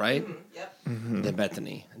Dorinda, right? Mm-hmm. Yep. Mm-hmm. Then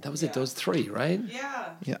Bethany. And that was it. Those 3, right?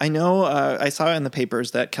 Yeah. I know. I saw in the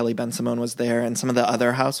papers that Kelly Ben-Simone was there and some of the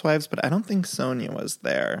other housewives, but I don't think Sonia was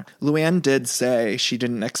there. Luann did say she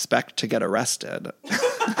didn't expect to get arrested.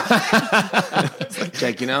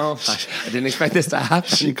 Jake, I didn't expect this to happen.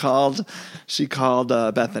 She called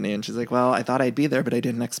Bethany and she's like, well, I thought I'd be there, but I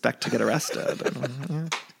didn't expect to get arrested.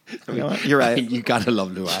 You know what? You're right. You gotta love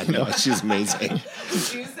Luann. She's amazing.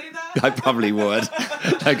 Did you say that? I probably would.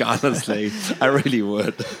 Like, honestly, I really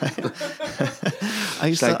would.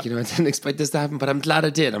 I didn't expect this to happen, but I'm glad I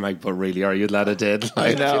did. I'm like, but really, are you glad I did?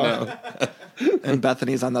 Like, I know. And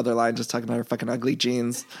Bethany's on the other line just talking about her fucking ugly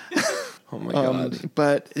jeans. Oh my God.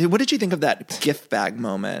 But what did you think of that gift bag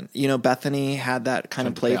moment? Bethany had that kind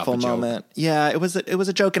of playful moment. Yeah, it was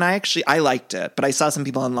a joke, and I liked it. But I saw some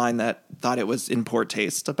people online that thought it was in poor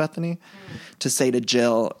taste of Bethany to say to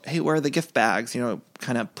Jill, hey, where are the gift bags?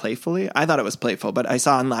 Kind of playfully. I thought it was playful, but I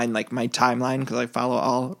saw online, like my timeline, because I follow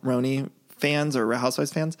all Roni fans or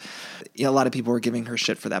Housewives fans. A lot of people were giving her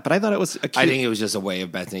shit for that. But I thought it was I think it was just a way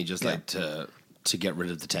of Bethany just like to get rid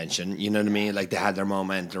of the tension, you know what I mean? Like they had their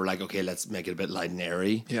moment. They were like, okay, let's make it a bit light and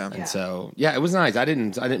airy. Yeah. And so, it was nice. I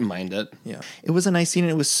didn't mind it. Yeah. It was a nice scene.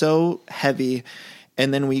 And it was so heavy.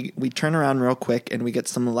 And then we turn around real quick and we get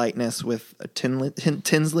some lightness with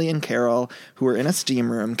Tinsley and Carol, who are in a steam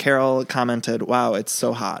room. Carol commented, wow, it's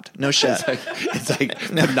so hot. No shit. It's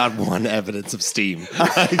like not one evidence of steam.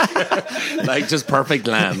 Like just perfect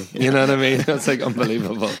lamb. You know what I mean? It's like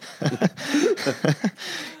unbelievable.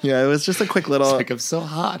 Yeah, it was just a quick little... It's like, I'm so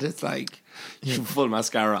hot. It's like full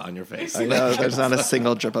mascara on your face. I know, there's not a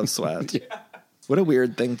single drip of sweat. Yeah. What a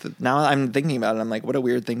weird thing. Now I'm thinking about it, I'm like, what a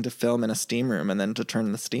weird thing to film in a steam room and then to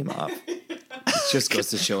turn the steam off. It just goes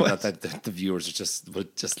to show that the viewers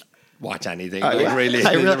would just watch anything. I really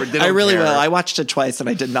will. I watched it twice and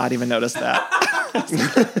I did not even notice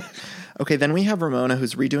that. Okay, then we have Ramona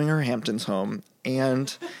who's redoing her Hamptons home,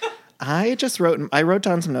 and I wrote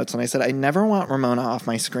down some notes and I said, I never want Ramona off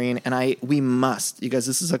my screen, and we must, you guys,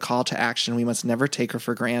 this is a call to action. We must never take her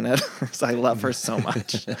for granted because I love her so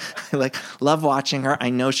much. I love watching her. I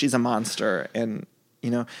know she's a monster and,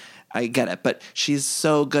 I get it, but she's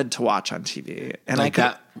so good to watch on TV. And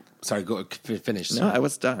Sorry, go finish. No, I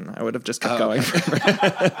was done. I would have just kept going.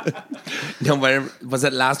 No, but was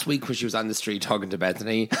it last week when she was on the street talking to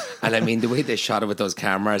Bethany? And I mean, the way they shot it with those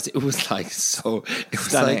cameras, it was like so.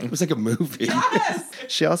 It was like a movie. Yes.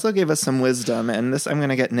 She also gave us some wisdom, and this I'm going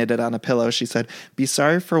to get knitted on a pillow. She said, "Be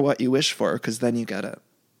sorry for what you wish for, because then you get it."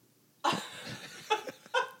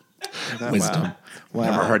 Wisdom. Wow.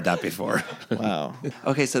 Never heard that before. Wow.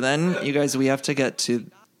 Okay, so then you guys, we have to get to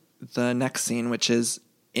the next scene, which is,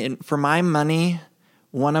 for my money,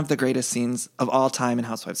 one of the greatest scenes of all time in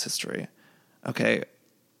Housewives history. Okay,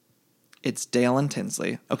 it's Dale and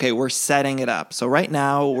Tinsley. Okay, we're setting it up. So right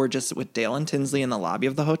now, we're just with Dale and Tinsley in the lobby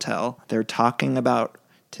of the hotel. They're talking about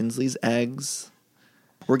Tinsley's eggs.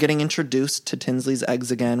 We're getting introduced to Tinsley's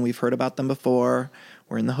eggs again. We've heard about them before.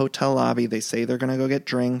 We're in the hotel lobby. They say they're going to go get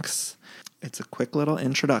drinks. It's a quick little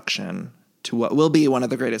introduction to what will be one of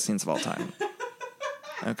the greatest scenes of all time.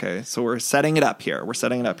 Okay, so we're setting it up here.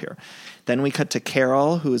 Then we cut to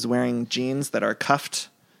Carol, who is wearing jeans that are cuffed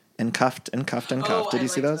and cuffed and cuffed and cuffed. Did you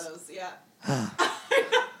see those? Yeah.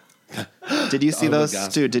 Did you see those,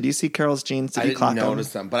 Stu? Did you see Carol's jeans? Did I you clock didn't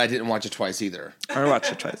notice them, but I didn't watch it twice either. I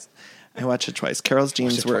watched it twice. Carol's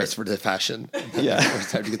jeans were twice for the fashion. Yeah.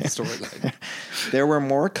 First time to get the storyline. There were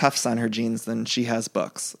more cuffs on her jeans than she has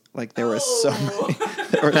books. Like there were so many.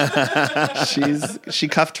 She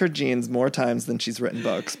cuffed her jeans more times than she's written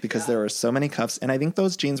books because there were so many cuffs. And I think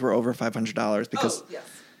those jeans were over $500 because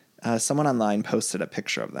someone online posted a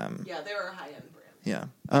picture of them. Yeah, they were a high-end brand. Yeah.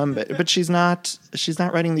 But she's not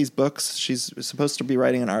writing these books. She's supposed to be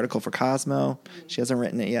writing an article for Cosmo. She hasn't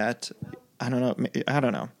written it yet. I don't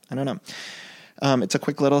know. It's a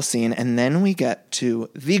quick little scene, and then we get to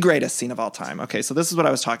the greatest scene of all time. Okay, so this is what I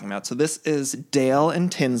was talking about. So this is Dale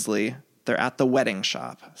and Tinsley. They're at the wedding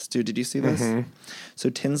shop. Stu, did you see this? Mm-hmm. So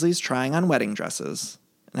Tinsley's trying on wedding dresses.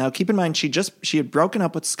 Now, keep in mind, she had broken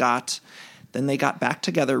up with Scott. Then they got back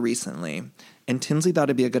together recently, and Tinsley thought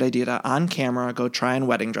it'd be a good idea to, on camera, go try on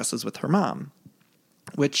wedding dresses with her mom,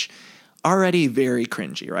 which already very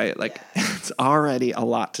cringy, right? Like, it's already a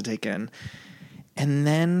lot to take in. And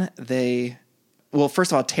then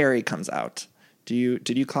first of all, Terry comes out.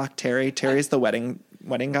 Did you clock Terry? Terry's the wedding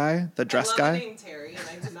guy, the dress guy. I love the name Terry, and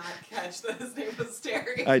I did not catch that his name was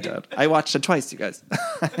Terry. I did. I watched it twice, you guys.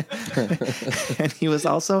 And he was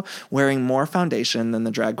also wearing more foundation than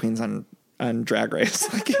the drag queens on Drag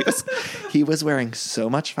Race. Like he was wearing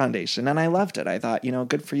so much foundation, and I loved it. I thought,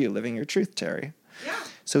 good for you, living your truth, Terry. Yeah.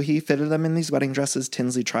 So he fitted them in these wedding dresses.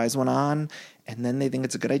 Tinsley tries one on, and then they think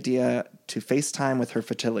it's a good idea to FaceTime with her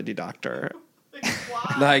fertility doctor.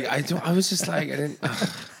 Like, I was just like,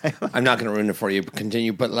 I'm not going to ruin it for you, but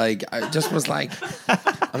continue. But like, I just was like,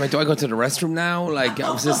 I'm like, do I go to the restroom now? Like, I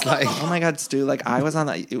was just like, oh my God, Stu, like I was on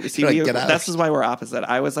that. This is why we're opposite.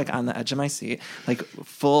 I was like on the edge of my seat, like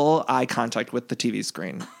full eye contact with the TV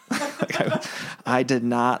screen. Like, I did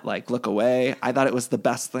not look away. I thought it was the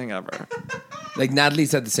best thing ever. Like Natalie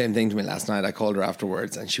said the same thing to me last night. I called her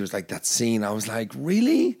afterwards and she was like, that scene. I was like,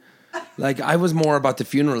 really? Like, I was more about the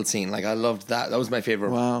funeral scene. Like, I loved that. That was my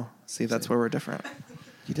favorite. Wow. See, that's where we're different.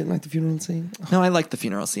 You didn't like the funeral scene? No, I liked the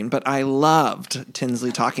funeral scene, but I loved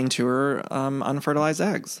Tinsley talking to her unfertilized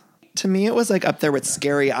eggs. To me, it was like up there with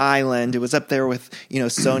Scary Island. It was up there with,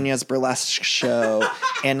 Sonia's burlesque show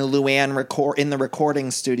and Luann in the recording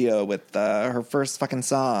studio with her first fucking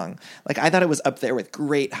song. Like, I thought it was up there with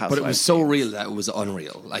great Housewives. But it was so real that it was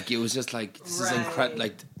unreal. Like, it was just like, this is incredible.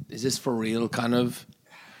 Like, is this for real kind of?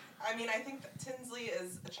 I mean, I think that Tinsley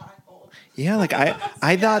is a child. Yeah, like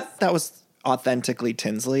I thought that was authentically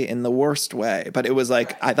Tinsley in the worst way. But it was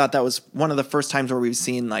like, I thought that was one of the first times where we've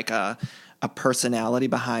seen like a personality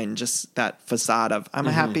behind just that facade of I'm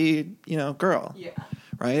a happy, girl. Yeah.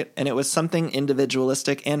 Right? And it was something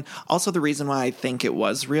individualistic. And also the reason why I think it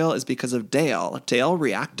was real is because of Dale. Dale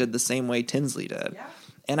reacted the same way Tinsley did. Yeah.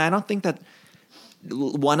 And I don't think that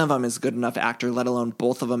one of them is good enough actor, let alone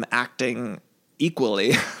both of them acting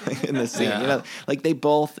equally in the scene. Yeah. Like they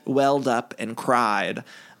both welled up and cried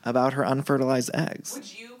about her unfertilized eggs.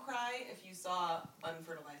 Would you cry if you saw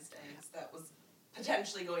unfertilized eggs that was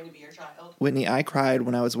potentially going to be your child? Whitney, I cried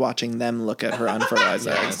when I was watching them look at her unfertilized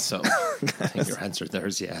eggs. So I think your answer there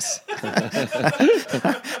is yes.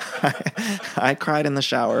 I cried in the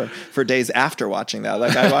shower for days after watching that.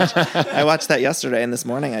 Like I watched that yesterday, and this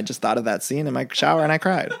morning I just thought of that scene in my shower and I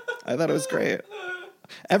cried. I thought it was great.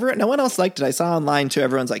 No one else liked it. I saw online too.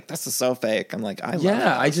 Everyone's like, "This is so fake." I'm like, "I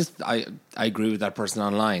love it." I agree with that person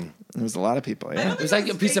online. There was a lot of people. Yeah, it was like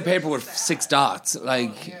a piece of paper with 6 dots.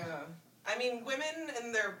 Like, yeah. I mean, women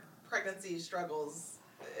and their pregnancy struggles.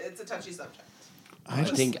 It's a touchy subject. I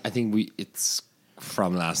think it's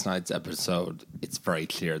from last night's episode, it's very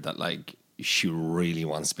clear that like she really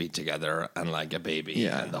wants to be together and like a baby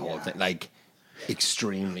and the whole thing, like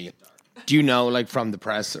extremely. Do you know, like from the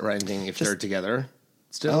press or anything, if they're together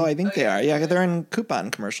still? Oh, I think they are. Yeah, they're in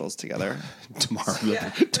coupon commercials together.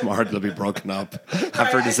 Tomorrow they'll be broken up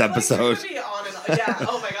after this episode. Like, be on and on. Yeah.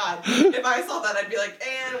 Oh my god. If I saw that, I'd be like,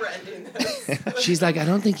 and we're ending this. She's like, I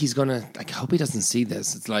don't think he's gonna. Like, I hope he doesn't see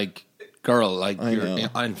this. It's like, girl, like you're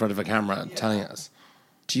in front of a camera telling us.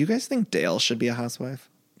 Do you guys think Dale should be a housewife?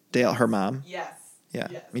 Dale, her mom? Yes. Yeah,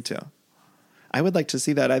 yes. Me too. I would like to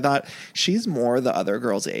see that. I thought she's more the other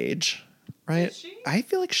girl's age, right? Is she? I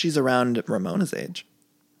feel like she's around Ramona's age.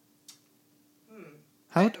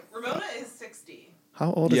 Ramona is 60.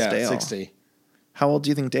 How old is Dale? 60. How old do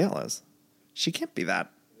you think Dale is? She can't be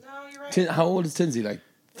that. No, you're right. How old is Tinsy? Like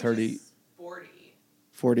 30? 40.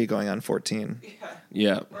 40 going on 14.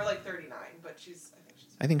 Yeah. Or like 39, but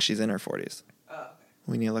I think she's in her 40s. Oh, okay.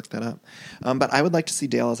 We need to look that up. But I would like to see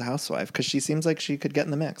Dale as a housewife because she seems like she could get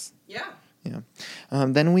in the mix. Yeah. Yeah.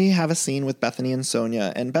 Then we have a scene with Bethany and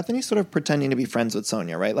Sonia, and Bethany's sort of pretending to be friends with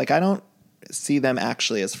Sonia, right? Like, I don't see them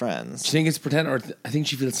actually as friends. Do you think it's pretend, or I think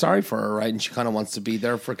she feels sorry for her, right? And she kind of wants to be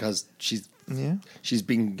there for because she's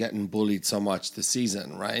been getting bullied so much this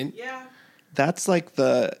season, right? Yeah. That's like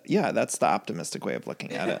that's the optimistic way of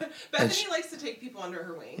looking at it. Bethany likes to take people under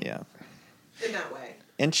her wing. Yeah. In that way.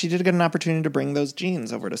 And she did get an opportunity to bring those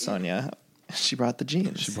jeans over to Sonia. She brought the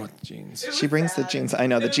jeans. She brings the jeans. I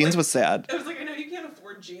know, the jeans was sad. I was like, I know you can't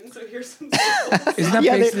afford jeans, so here's some samples. Isn't that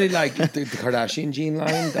basically like the Kardashian jean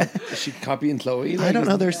line that she copying Khloe? Like, I don't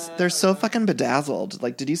know. They're so fucking bedazzled.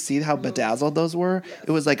 Like, did you see how bedazzled those were? Yes.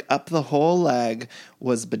 It was like up the whole leg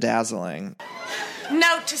was bedazzling.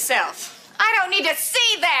 Note to self: I don't need to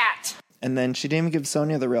see that. And then she didn't even give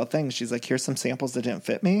Sonia the real thing. She's like, here's some samples that didn't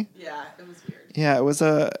fit me. Yeah, it was weird. Yeah,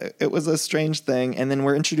 it was a strange thing. And then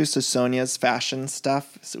we're introduced to Sonia's fashion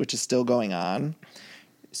stuff, which is still going on.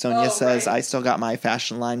 Sonia says, I still got my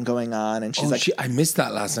fashion line going on. And she's like... I missed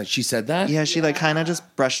that last night. She said that? Yeah, she like kind of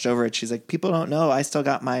just brushed over it. She's like, people don't know. I still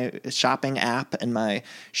got my shopping app and my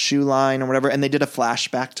shoe line or whatever. And they did a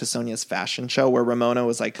flashback to Sonia's fashion show where Ramona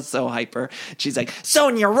was like so hyper. She's like,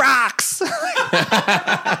 Sonia rocks!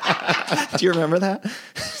 Do you remember that?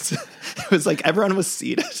 It was like everyone was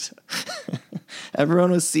seated.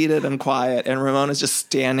 Everyone was seated and quiet, and Ramona's just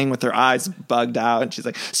standing with her eyes bugged out, and she's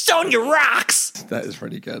like, Sonia rocks! That is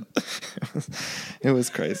pretty good. It was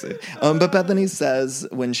crazy. But Bethany says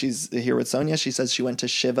when she's here with Sonia, she says she went to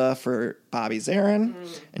Shiva for Bobby Zarin,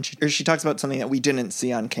 and she talks about something that we didn't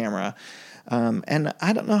see on camera. And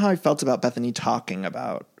I don't know how I felt about Bethany talking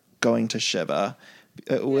about going to Shiva.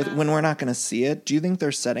 When we're not going to see it, do you think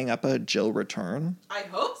they're setting up a Jill return? I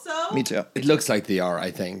hope so. Me too. It looks like they are,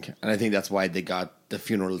 I think. And I think that's why they got the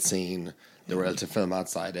funeral scene, they were able to film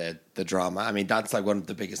outside it, the drama. I mean, that's like one of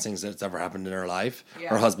the biggest things that's ever happened in her life. Yeah.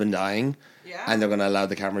 Her husband dying. Yeah. And they're going to allow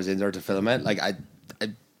the cameras in there to film it. Like, I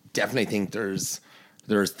definitely think there's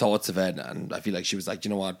thoughts of it, and I feel like she was like, you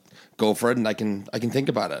know what, go for it, and I can think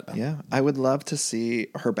about it. Yeah, I would love to see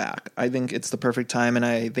her back. I think it's the perfect time, and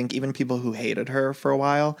I think even people who hated her for a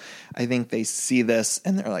while, I think they see this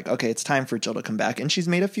and they're like, okay, it's time for Jill to come back. And she's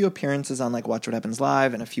made a few appearances on like Watch What Happens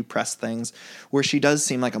Live and a few press things where she does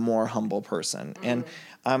seem like a more humble person, and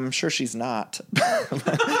I'm sure she's not.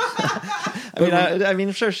 I mean,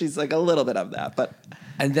 I'm sure she's like a little bit of that, but.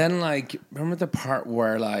 And then like, remember the part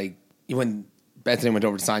where like when Bethany went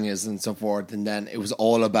over to Sonia's and so forth, and then it was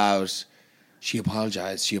all about she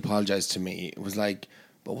apologized to me. It was like,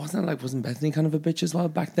 but wasn't Bethany kind of a bitch as well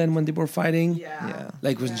back then when they were fighting? Yeah.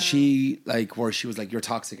 Like, wasn't she like where she was like, you're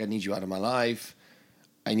toxic, I need you out of my life,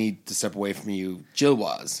 I need to step away from you? Jill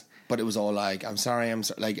was. But it was all like, I'm sorry,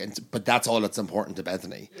 like, but that's all that's important to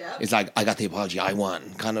Bethany. Yep. It's like, I got the apology, I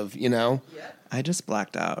won, kind of, you know? Yep. I just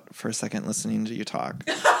blacked out for a second listening to you talk.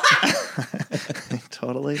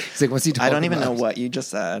 Totally. It's like, what's he talking I don't even about? know what you just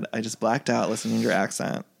said. I just blacked out listening to your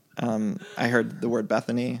accent. I heard the word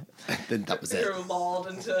Bethany. Then that was it. You're lulled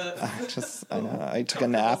into... I know. I took a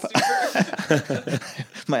nap.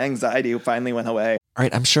 My anxiety finally went away. All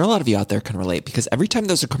right, I'm sure a lot of you out there can relate because every time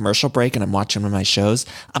there's a commercial break and I'm watching one of my shows,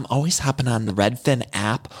 I'm always hopping on the Redfin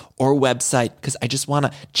app or website because I just want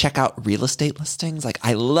to check out real estate listings. Like,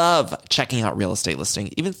 I love checking out real estate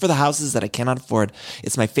listings, even for the houses that I cannot afford.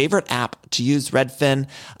 It's my favorite app to use, Redfin.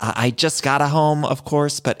 I just got a home, of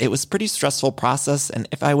course, but it was a pretty stressful process. And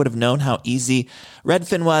if I would have known how easy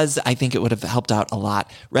Redfin was, I think it would have helped out a lot.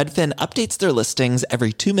 Redfin updates their listings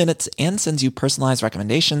every 2 minutes and sends you personalized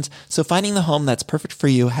recommendations. So finding the home that's perfect perfect for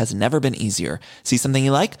you has never been easier. See something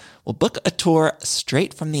you like? Well, book a tour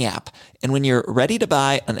straight from the app. And when you're ready to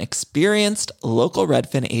buy, an experienced local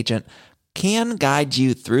Redfin agent can guide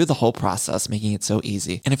you through the whole process, making it so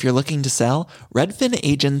easy. And if you're looking to sell, Redfin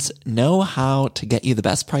agents know how to get you the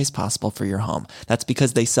best price possible for your home. That's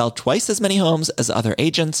because they sell twice as many homes as other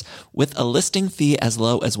agents with a listing fee as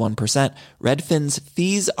low as 1%. Redfin's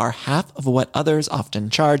fees are half of what others often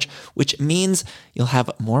charge, which means you'll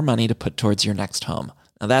have more money to put towards your next home.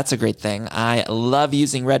 Now that's a great thing. I love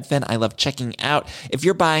using Redfin. I love checking out. If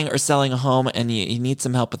you're buying or selling a home and you need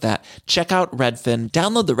some help with that, check out Redfin.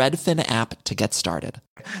 Download the Redfin app to get started.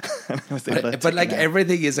 But like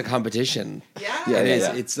everything is a competition. Yeah.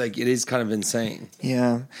 It's like, it is kind of insane.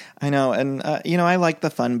 Yeah, I know. And, I like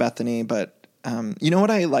the fun Bethany, but you know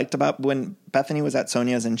what I liked about when Bethany was at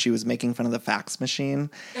Sonia's and she was making fun of the fax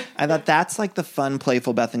machine? I thought that's like the fun,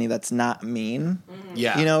 playful Bethany that's not mean.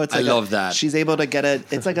 Yeah. It's like I love that. She's able to get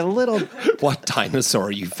it's like a little... What dinosaur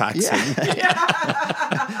are you faxing?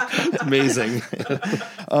 Yeah. It's amazing.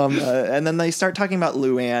 And then they start talking about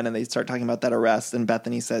Luann and they start talking about that arrest. And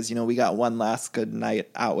Bethany says, we got one last good night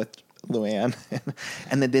out with Luann.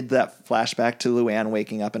 And they did that flashback to Luann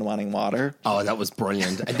waking up and wanting water. Oh, that was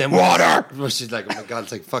brilliant. And then water! She's like, oh my God,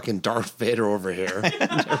 it's like fucking Darth Vader over here.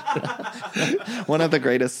 One of the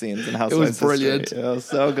greatest scenes in Housewives. It was brilliant. History. It was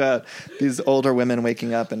so good. These older women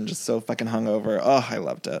waking up and just so fucking hungover. Oh, I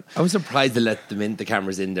loved it. I was surprised they let the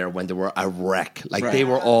cameras in there when they were a wreck. Like, right. They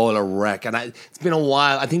were all a wreck. And it's been a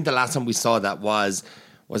while. I think the last time we saw that was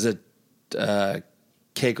it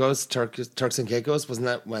Caicos, Turks and Caicos? Wasn't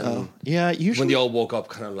that when? Oh, yeah, usually when they all woke up,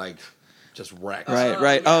 kind of like just wrecked.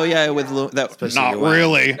 Right. Oh yeah, with that. Especially Not Luann.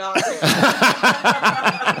 really.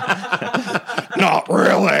 Not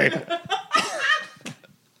really.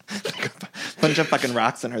 Bunch of fucking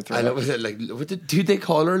rocks in her throat. I know. Was it like? Do they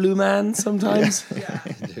call her Luman sometimes? Yeah.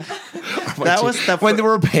 That was when they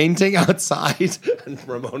were painting outside, and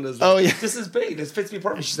Ramona's like, "Oh yeah, this is big. This fits me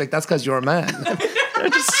perfect." She's like, "That's because you're a man." They're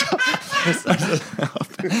just so,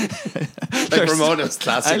 like Ramona's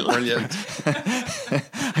classic, brilliant.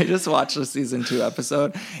 I just watched the season 2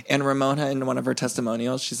 episode, and Ramona, in one of her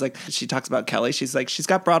testimonials, she talks about Kelly. She's like, she's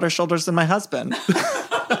got broader shoulders than my husband.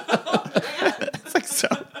 It's like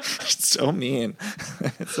so mean.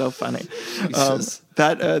 It's so funny.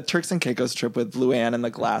 That Turks and Caicos trip with Luann and the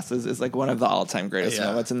glasses is like one of the all-time greatest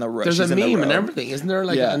moments in the road. There's She's a in meme and everything, isn't there?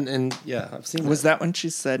 Like, yeah. And I've seen. Was that when she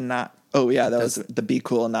said not? Oh yeah, that was the be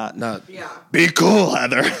cool, not Yeah. be cool,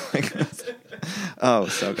 Heather. Oh,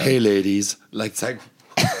 so good. Hey, ladies. Like, it's like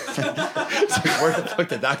where the fuck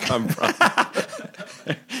did that come from?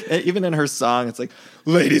 Even in her song, it's like,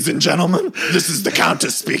 ladies and gentlemen, this is the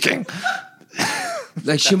Countess speaking.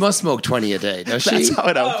 Like, she must smoke 20 a day, does she? That's how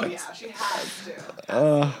it opens. Oh yeah, she has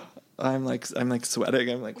to. I'm like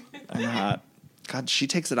sweating. I'm hot. God, she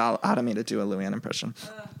takes it out of me to do a Luann impression.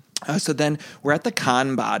 So then we're at the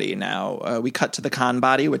Con Body now. We cut to the Con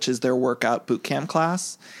Body, which is their workout boot camp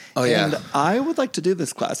class. Oh, yeah. And I would like to do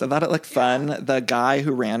this class. I thought it looked fun. The guy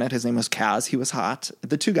who ran it, his name was Kaz. He was hot.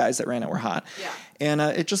 The 2 guys that ran it were hot. Yeah. And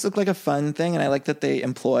it just looked like a fun thing. And I like that they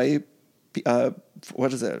employ,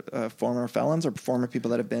 former felons or former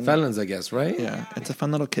people that have been. Felons, I guess, right? Yeah. It's a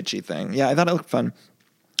fun little kitschy thing. Yeah, I thought it looked fun.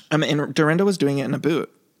 And Dorinda was doing it in a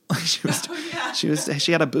boot. She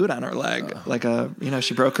had a boot on her leg,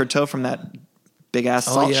 she broke her toe from that big ass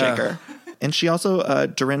salt shaker. And she also,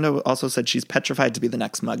 Dorinda also said she's petrified to be the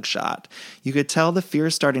next mugshot. You could tell the fear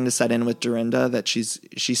starting to set in with Dorinda that she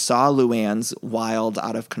saw Luann's wild,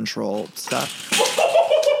 out of control stuff.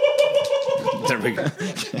 There we go.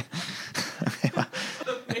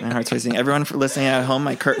 My heart's racing. Everyone for listening at home,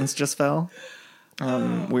 my curtains just fell.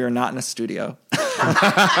 We are not in a studio.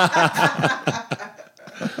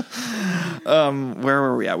 Where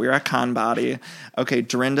were we at? We were at Con Body. Okay,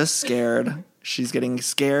 Dorinda's scared. She's getting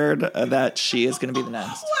scared that she is going to be the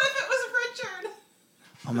next. What if it was Richard?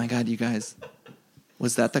 Oh my God, you guys.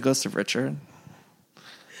 Was that the ghost of Richard?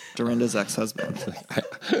 Dorinda's ex-husband.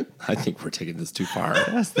 I think we're taking this too far.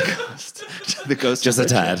 Yes, the ghost. The ghost just of a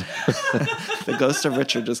tad. The ghost of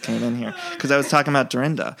Richard just came in here. Because I was talking about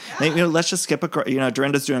Dorinda. Let's just skip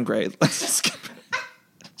Dorinda's doing great.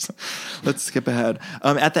 Let's skip ahead.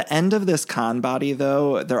 At the end of this Con Body,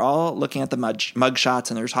 though, they're all looking at the mug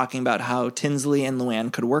shots and they're talking about how Tinsley and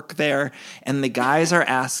Luann could work there. And the guys are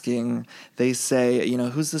asking, they say,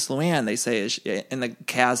 who's this Luann? They say, and the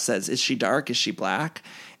Kaz says, is she dark? Is she black?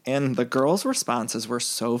 And the girls' responses were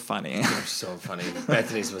so funny. They're so funny.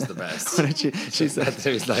 Bethany's was the best. What did she said?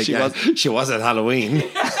 Bethany was like, she was at Halloween.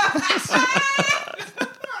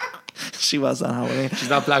 she was on Halloween. She's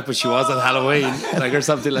not black, but she was on Halloween, like, or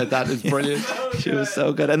something like that. It's brilliant. She was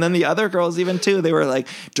so good. And then the other girls, even too, they were like,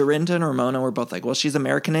 Dorinda and Ramona were both like, well, she's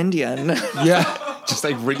American Indian. Yeah, just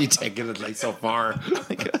like really taking it like so far.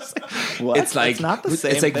 What? It's like, it's not the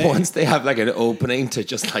same it's like thing. once they have like an opening to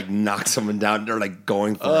just like knock someone down, they're like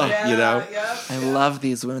going for it, you know? I love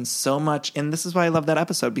these women so much. And this is why I love that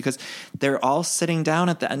episode, because they're all sitting down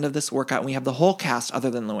at the end of this workout and we have the whole cast other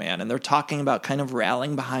than Luann, and they're talking about kind of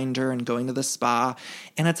rallying behind her and going to the spa.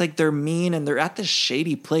 And it's like they're mean and they're at this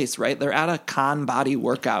shady place, right? They're at a con body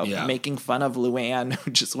workout making fun of Luann,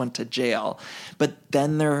 who just went to jail. But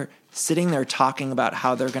then they're sitting there talking about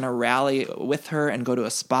how they're going to rally with her and go to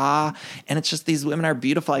a spa. And it's just, these women are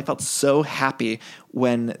beautiful. I felt so happy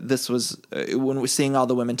when this was, when we're seeing all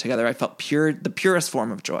the women together. I felt the purest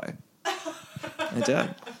form of joy. I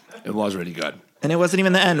did. It was really good. And it wasn't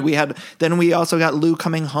even the end. Then we also got Lou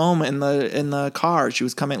coming home in the car. She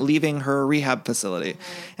was leaving her rehab facility.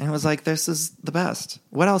 And it was like, this is the best.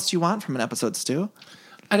 What else do you want from an episode, Stu?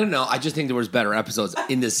 I don't know. I just think there was better episodes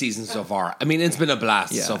in this season so far. I mean, it's been a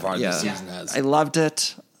blast so far. This season has. I loved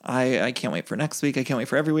it. I can't wait for next week. I can't wait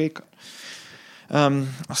for every week.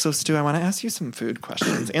 So, Stu, I want to ask you some food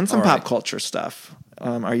questions and some pop culture stuff.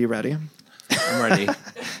 Are you ready? I'm ready.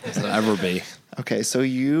 As I'll ever be. Okay, so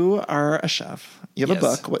you are a chef. You have a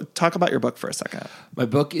book. Talk about your book for a second. My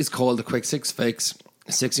book is called The Quick 6 Fix.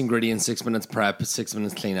 6 ingredients, 6 minutes prep, 6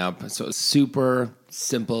 minutes cleanup. So super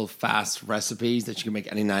simple, fast recipes that you can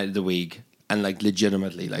make any night of the week. And like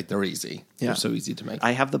legitimately, like they're easy. Yeah. They're so easy to make.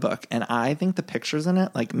 I have the book, and I think the pictures in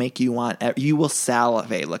it like make you you will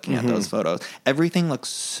salivate looking at those photos. Everything looks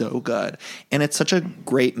so good, and it's such a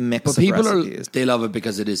great mix of recipes. They love it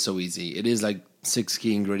because it is so easy. It is like 6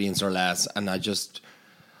 key ingredients or less, and I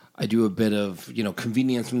do a bit of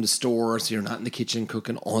convenience from the store, so you're not in the kitchen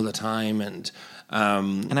cooking all the time, and I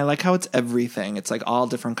like how it's everything. It's like all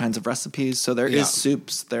different kinds of recipes. So there is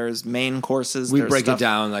soups, there's main courses. We break it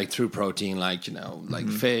down like through protein, like like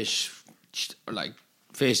fish,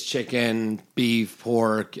 chicken, beef,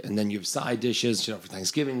 pork, and then you have side dishes, for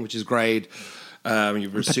Thanksgiving, which is great. You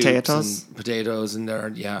have potatoes in there.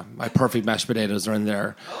 Yeah, my perfect mashed potatoes are in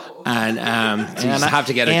there, and so you just have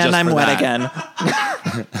to get it. And just I'm for wet that. again.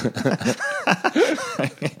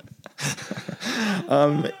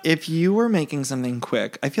 If you were making something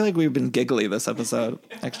quick, I feel like we've been giggly this episode,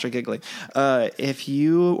 extra giggly. If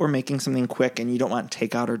you were making something quick and you don't want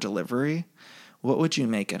takeout or delivery, what would you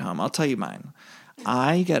make at home? I'll tell you mine.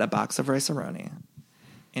 I get a box of rice-a-roni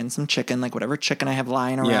and some chicken, like whatever chicken I have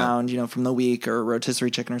lying around, from the week, or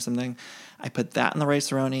rotisserie chicken or something. I put that in the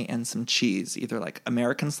rice-a-roni and some cheese, either like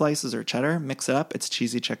American slices or cheddar. Mix it up. It's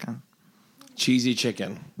cheesy chicken. Cheesy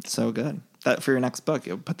chicken. So good. That for your next book,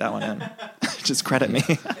 you'll put that one in. Just credit me.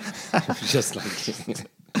 Just like.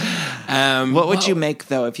 What would you make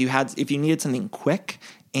though if you needed something quick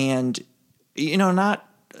and not?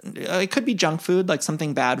 It could be junk food, like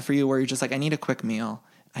something bad for you, where you're just like, I need a quick meal.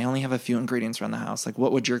 I only have a few ingredients around the house. Like,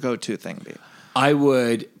 what would your go-to thing be? I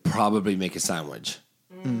would probably make a sandwich.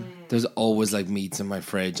 There's always like meats in my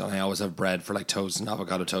fridge, and I always have bread for like toast and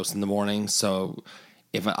avocado toast in the morning. So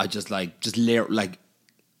if I just layer like.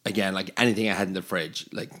 Again, like anything I had in the fridge,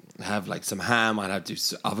 like have like some ham, I'd have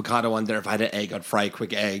to avocado on there. If I had an egg, I'd fry a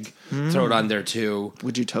quick egg, throw it on there too.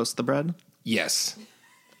 Would you toast the bread? Yes.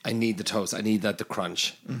 I need the toast. I need the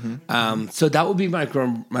crunch. So that would be my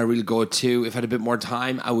real go-to. If I had a bit more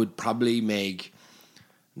time, I would probably make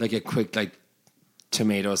like a quick like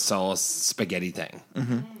tomato sauce spaghetti thing.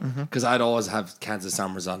 Because I'd always have cans of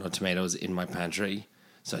San Marzano tomatoes in my pantry.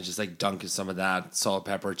 So I just like dunk some of that, salt,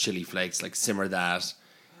 pepper, chili flakes, like simmer that.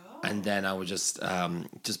 And then I would just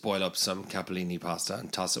boil up some capellini pasta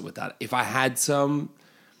and toss it with that. If I had some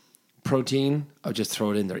protein, I would just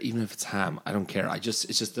throw it in there, even if it's ham. I don't care. It's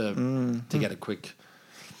just to get a quick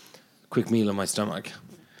meal in my stomach.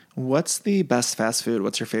 What's the best fast food?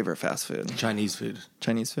 What's your favorite fast food? Chinese food.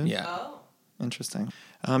 Chinese food? Yeah. Oh. Interesting.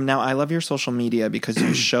 Now, I love your social media because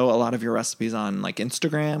you show a lot of your recipes on like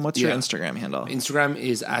Instagram. What's your Instagram handle? Instagram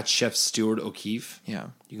is at Chef Stuart O'Keefe. Yeah.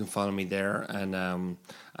 You can follow me there. And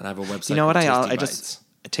I have a website. You know what?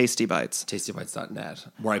 Tasty Bites. Tastybites. Tastybites.net,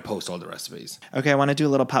 where I post all the recipes. Okay, I want to do a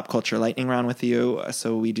little pop culture lightning round with you.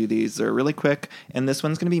 So we do these. They're really quick. And this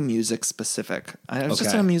one's going to be music specific. I was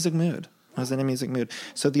just in a music mood.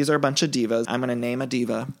 So these are a bunch of divas. I'm going to name a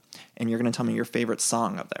diva, and you're going to tell me your favorite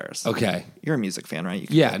song of theirs. Okay. You're a music fan, right?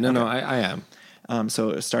 I am.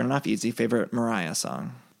 So starting off easy, favorite Mariah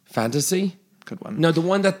song? Fantasy? Good one. No, the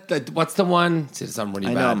one that what's the one? See, this sounds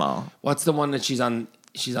really bad. I know them all. What's the one that she's on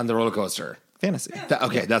the roller coaster? Fantasy.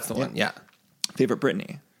 That's the one, yeah. Favorite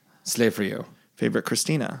Britney? Slave for You. Favorite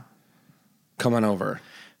Christina? Come On Over.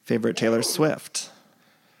 Favorite Taylor Swift?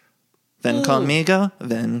 Ven Conmigo,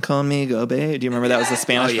 babe. Do you remember that was the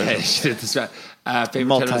Spanish version?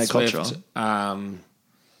 Favorite Taylor Swift? None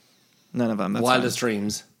of them. That's Wildest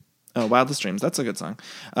Dreams. Oh, Wildest Dreams. That's a good song.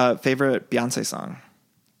 Favorite Beyonce song?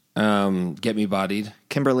 Get Me Bodied.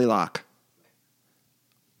 Kimberly Locke.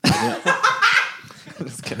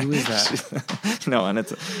 Just kidding. Who is that? No one.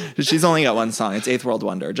 She's only got one song. It's Eighth World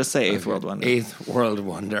Wonder. Just say Eighth World Wonder. Eighth World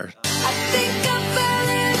Wonder. I think I fell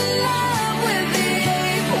in love with the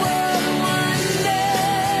 8th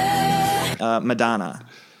World Wonder.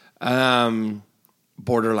 Madonna.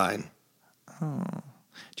 Borderline. Oh.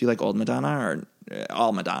 Do you like old Madonna or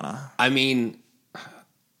all Madonna? I mean,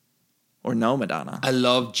 or no Madonna? I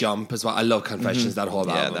love Jump as well. I love Confessions. That whole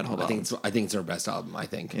album. Yeah, that whole I think it's her best album. I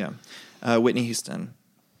think. Yeah. Whitney Houston.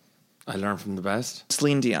 I learned from the best.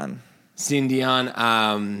 Celine Dion. Celine Dion.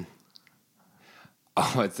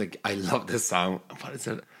 It's like I love this song. What is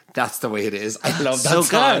it? That's the Way It Is. I love that so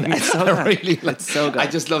song. Good. It's so I really like. It's so good. I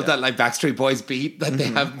just love that like Backstreet Boys beat that they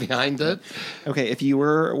have behind it. Okay, if you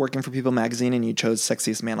were working for People magazine and you chose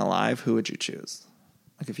Sexiest Man Alive, who would you choose?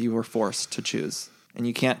 Like if you were forced to choose, and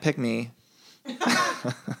you can't pick me,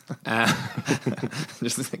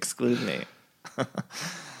 just exclude me.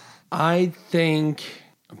 I think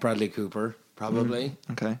Bradley Cooper, probably.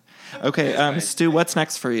 Okay. Stu, what's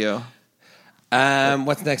next for you?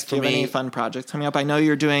 What's next for me? Do you have me? any fun projects coming up? I know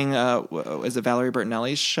you're doing, is it Valerie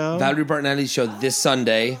Bertinelli's show? Valerie Bertinelli's show this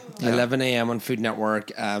Sunday, 11 a.m. on Food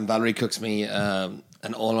Network. Valerie cooks me an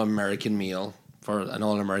all-American meal for an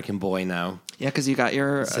all-American boy now. Yeah, because you got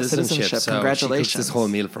your citizenship. So Congratulations. she cooks this whole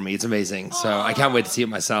meal for me. It's amazing. So I can't wait to see it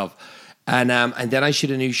myself. And then I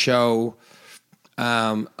shoot a new show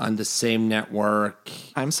on the same network.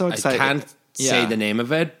 I'm so excited. I can't say the name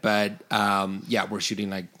of it, but we're shooting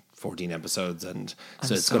like 14 episodes, and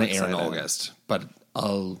so it's going to air in August. But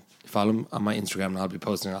I'll follow on my Instagram, and I'll be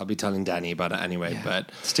posting. I'll be telling Danny about it anyway. Yeah.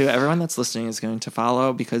 But Stu, everyone that's listening is going to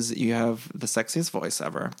follow because you have the sexiest voice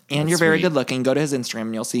ever, and you're very good looking. Go to his Instagram,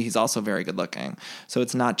 and you'll see he's also very good looking. So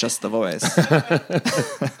it's not just the voice.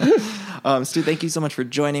 Stu, thank you so much for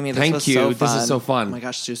joining me. Thank you. This is so fun. Oh my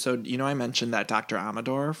gosh, Stu. So I mentioned that Dr.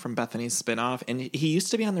 Amador from Bethany's spinoff, and he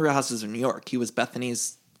used to be on The Real Houses of New York. He was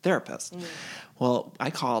Bethany's therapist. Well, I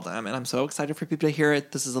called him, and I'm so excited for people to hear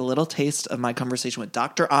it. This is a little taste of my conversation with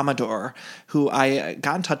Dr. Amador, who I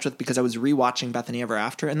got in touch with because I was rewatching Bethany Ever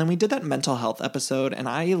After, and then we did that mental health episode, and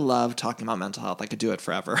I love talking about mental health. I could do it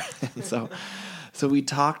forever. And so we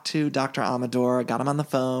talked to Dr. Amador, got him on the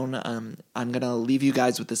phone. I'm going to leave you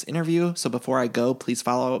guys with this interview. So before I go, please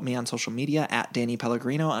follow me on social media at Danny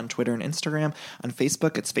Pellegrino on Twitter and Instagram. On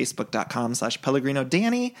Facebook, it's facebook.com/Pellegrino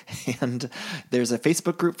Danny. And there's a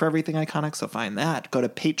Facebook group for Everything Iconic, so find that. Go to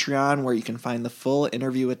Patreon, where you can find the full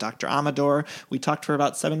interview with Dr. Amador. We talked for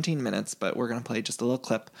about 17 minutes, but we're going to play just a little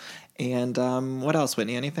clip. And what else,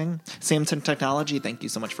 Whitney? Anything? Samsung Technology, thank you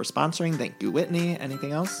so much for sponsoring. Thank you, Whitney.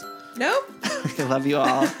 Anything else? Nope. I love you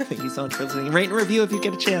all. Thank you so much for listening. Rate and review if you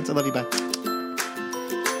get a chance. I love you. Bye.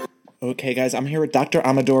 Okay, guys, I'm here with Dr.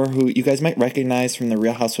 Amador, who you guys might recognize from The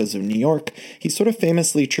Real Housewives of New York. He sort of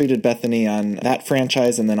famously treated Bethany on that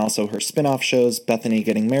franchise and then also her spin-off shows, Bethany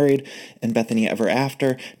Getting Married and Bethany Ever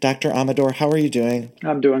After. Dr. Amador, how are you doing?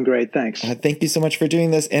 I'm doing great, thanks. Thank you so much for doing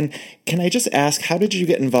this. And can I just ask, how did you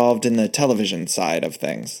get involved in the television side of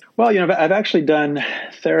things? Well, I've actually done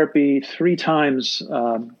therapy 3 times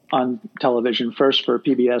on television, first for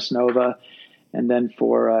PBS Nova and then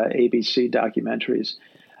for ABC documentaries.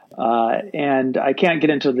 And I can't get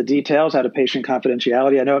into the details out of patient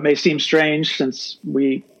confidentiality. I know it may seem strange since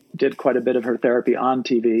we did quite a bit of her therapy on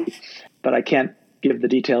TV, but I can't give the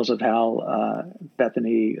details of how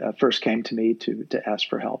Bethany first came to me to ask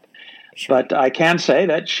for help. Sure. But I can say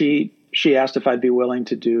that she asked if I'd be willing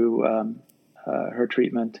to do her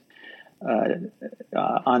treatment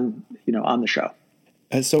on the show.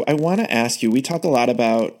 So I want to ask you, we talk a lot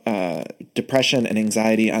about depression and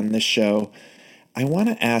anxiety on this show. I want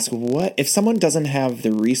to ask, what if someone doesn't have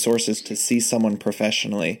the resources to see someone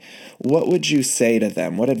professionally, what would you say to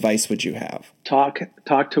them? What advice would you have? Talk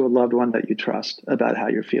to a loved one that you trust about how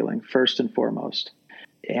you're feeling, first and foremost.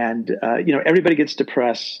 And, everybody gets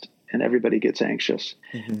depressed and everybody gets anxious.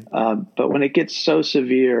 Mm-hmm. But when it gets so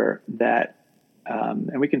severe that,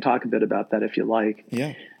 and we can talk a bit about that if you like,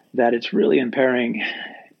 that it's really impairing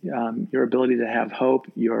your ability to have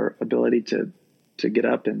hope, your ability to get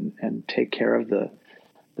up and take care of the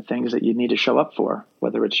things that you need to show up for,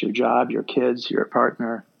 whether it's your job, your kids, your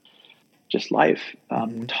partner, just life.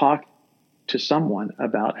 Talk to someone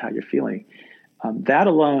about how you're feeling. That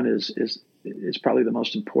alone is probably the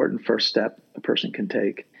most important first step a person can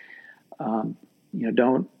take.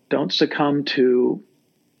 Don't succumb to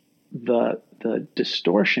the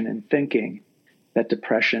distortion in thinking that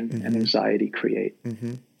depression and anxiety create.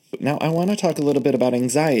 Now, I want to talk a little bit about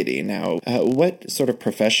anxiety now. What sort of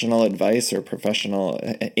professional advice or professional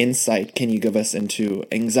insight can you give us into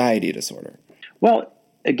anxiety disorder? Well,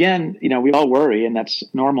 again, we all worry, and that's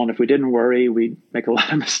normal. And if we didn't worry, we'd make a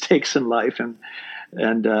lot of mistakes in life, and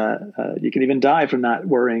you can even die from not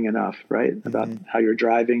worrying enough, right? About how you're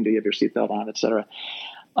driving, do you have your seatbelt on, et cetera.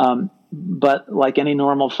 But like any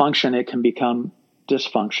normal function, it can become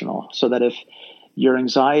dysfunctional. So that if your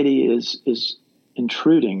anxiety is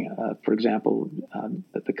intruding, for example,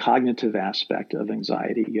 the cognitive aspect of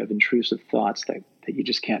anxiety, you have intrusive thoughts that you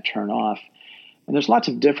just can't turn off. And there's lots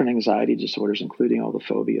of different anxiety disorders, including all the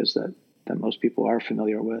phobias that most people are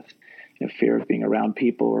familiar with, fear of being around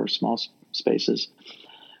people or small spaces.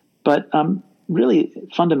 But really,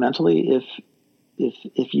 fundamentally,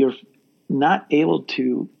 if you're not able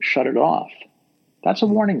to shut it off, that's a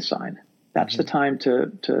warning sign. That's the time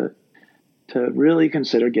to really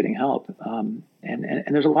consider getting help.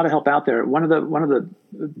 And there's a lot of help out there. One of the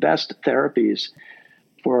best therapies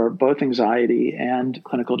for both anxiety and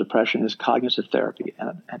clinical depression is cognitive therapy.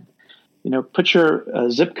 And put your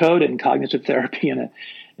zip code in cognitive therapy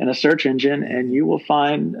in a search engine, and you will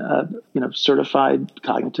find certified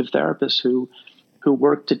cognitive therapists who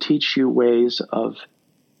work to teach you ways of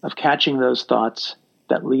catching those thoughts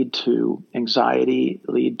that lead to anxiety,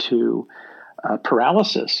 lead to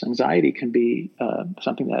paralysis. Anxiety can be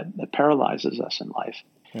something that paralyzes us in life,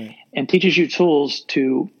 and teaches you tools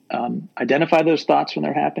to identify those thoughts when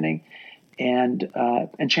they're happening, and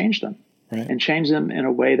change them, and change them in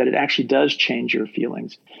a way that it actually does change your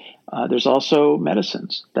feelings. There's also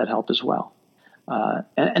medicines that help as well,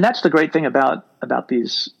 and that's the great thing about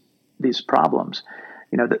these problems.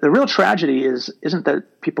 The real tragedy isn't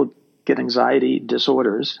that people get anxiety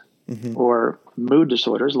disorders or mood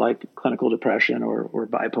disorders like clinical depression or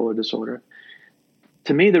bipolar disorder.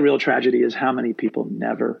 To me, the real tragedy is how many people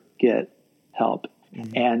never get help.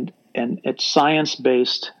 And it's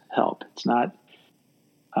science-based help. It's not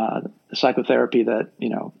the psychotherapy that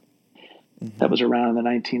that was around in the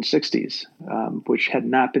 1960s, which had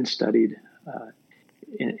not been studied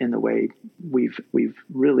in the way we've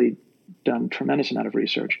really done tremendous amount of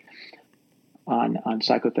research on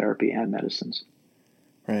psychotherapy and medicines.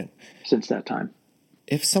 Right. Since that time.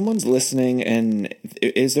 If someone's listening, and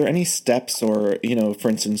is there any steps or, for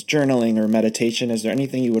instance, journaling or meditation, is there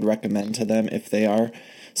anything you would recommend to them if they are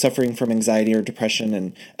suffering from anxiety or depression?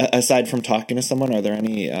 And aside from talking to someone, are there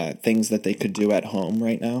any things that they could do at home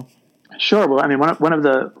right now? Sure. Well, I mean, one of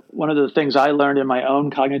the things I learned in my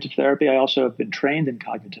own cognitive therapy, I also have been trained in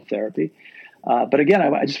cognitive therapy. But again,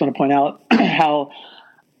 I just want to point out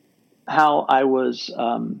how I was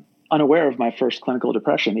unaware of my first clinical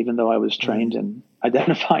depression, even though I was trained in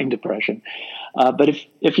identifying depression. But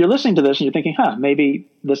if you're listening to this and you're thinking, maybe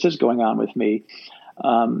this is going on with me,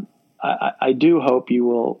 I do hope you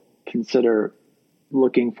will consider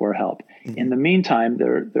looking for help. In the meantime,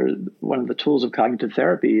 one of the tools of cognitive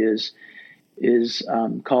therapy is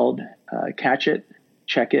called Catch It,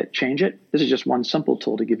 Check It, Change It. This is just one simple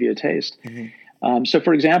tool to give you a taste. So,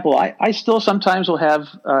 for example, I still sometimes will have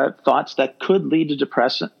thoughts that could lead to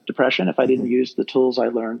depression if I didn't use the tools I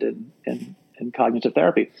learned in cognitive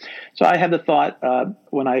therapy. So I have the thought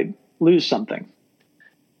when I lose something,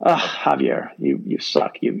 Javier, you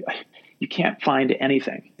suck. You can't find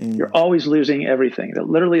anything. You're always losing everything. That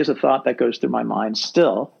literally is a thought that goes through my mind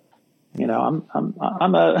still. This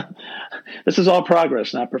is all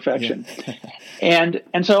progress, not perfection. Yeah.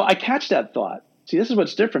 And so I catch that thought. See, this is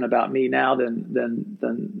what's different about me now than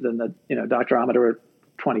the Dr. Amador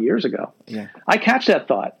 20 years ago. Yeah. I catch that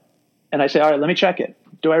thought and I say, all right, let me check it.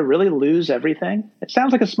 Do I really lose everything? It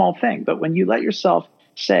sounds like a small thing, but when you let yourself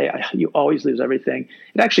say you always lose everything,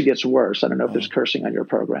 it actually gets worse. I don't know if there's cursing on your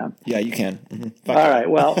program. Yeah, you can. All right.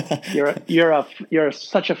 Well, you're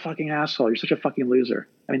such a fucking asshole. You're such a fucking loser.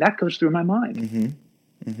 I mean, that goes through my mind.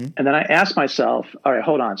 And then I ask myself, all right,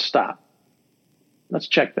 hold on, stop. Let's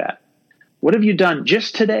check that. What have you done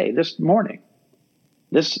just today, this morning,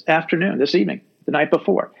 this afternoon, this evening, the night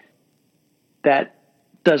before, that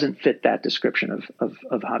doesn't fit that description of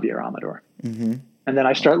Javier Amador? And then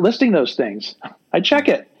I start listing those things. I check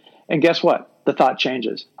it. And guess what? The thought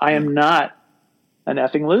changes. I am not an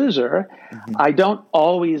effing loser. I don't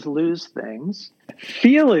always lose things.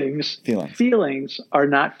 Feelings are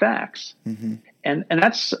not facts. And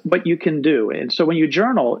that's what you can do. And so when you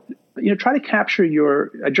journal, try to capture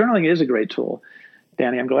journaling is a great tool.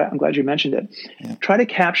 Danny, I'm glad you mentioned it. Yeah. Try to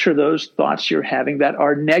capture those thoughts you're having that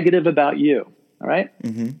are negative about you. All right.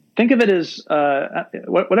 Mm-hmm. Think of it as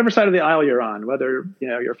whatever side of the aisle you're on, whether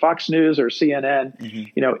you're Fox News or CNN.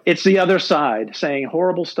 Mm-hmm. It's the other side saying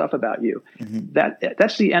horrible stuff about you. Mm-hmm.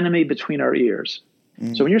 That's the enemy between our ears.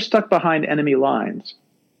 Mm-hmm. So when you're stuck behind enemy lines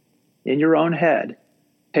in your own head,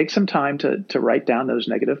 take some time to write down those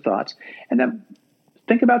negative thoughts, and then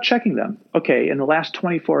think about checking them. Okay, in the last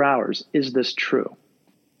 24 hours, is this true?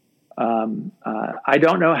 I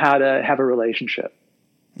don't know how to have a relationship.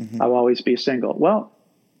 Mm-hmm. I'll always be single. Well,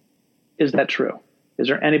 is that true? Is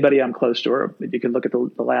there anybody I'm close to? Or you can look at the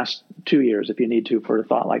last 2 years if you need to for a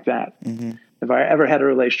thought like that. Mm-hmm. Have I ever had a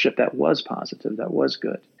relationship that was positive, that was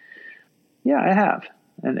good? Yeah, I have.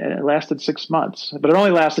 And it lasted 6 months. But it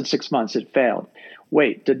only lasted 6 months. It failed.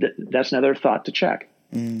 Wait, that's another thought to check.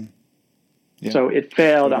 Mm. Yeah. So it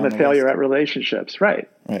failed. I'm a failure at relationships. Right.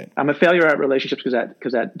 I'm a failure at relationships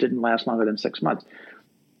because that didn't last longer than 6 months.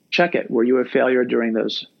 Check it. Were you a failure during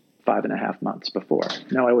those 5.5 months before?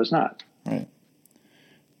 No, I was not. Right.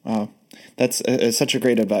 Wow. That's such a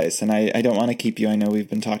great advice. And I don't want to keep you. I know we've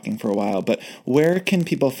been talking for a while, but where can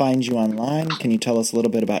people find you online? Can you tell us a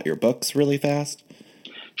little bit about your books really fast?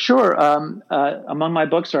 Sure. Among my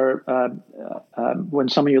books are When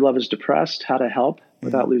Someone You Love Is Depressed, How to Help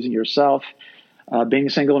Without Losing Yourself, Being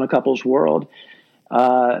Single in a Couple's World.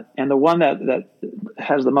 And the one that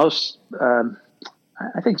has the most,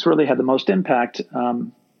 I think it's really had the most impact.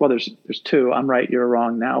 Well, there's two. I'm Right, You're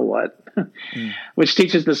Wrong, Now What? Which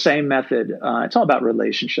teaches the same method. It's all about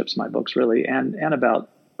relationships, my books really, and about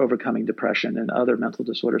overcoming depression and other mental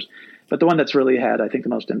disorders. But the one that's really had, I think, the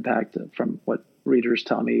most impact from what readers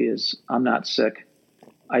tell me is I'm Not Sick.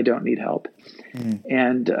 I Don't Need Help.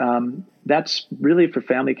 And that's really for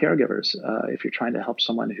family caregivers. If you're trying to help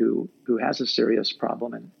someone who has a serious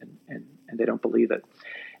problem and they don't believe it,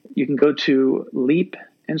 you can go to LEAP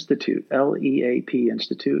Institute, LEAP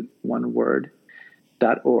Institute, one word,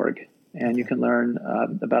 .org. And you can learn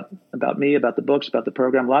about me, about the books, about the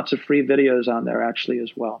program. Lots of free videos on there, actually,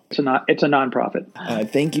 as well. It's a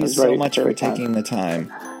nonprofit. Thank you so much for taking the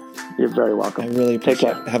time. You're very welcome. I really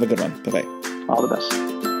appreciate it. Have a good one. Bye-bye. All the best.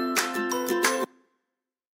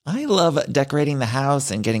 I love decorating the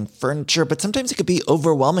house and getting furniture, but sometimes it could be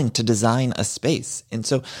overwhelming to design a space. And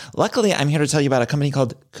so luckily, I'm here to tell you about a company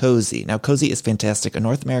called Cozy. Now, Cozy is fantastic, a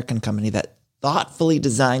North American company that thoughtfully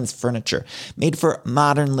designs furniture made for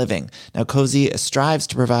modern living. Now, Cozy strives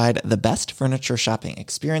to provide the best furniture shopping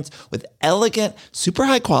experience with elegant, super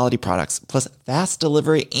high quality products, plus fast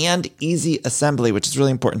delivery and easy assembly, which is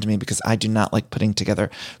really important to me because I do not like putting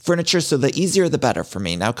together furniture. So the easier, the better for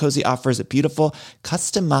me. Now, Cozy offers beautiful,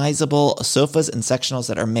 customizable sofas and sectionals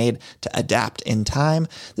that are made to adapt in time.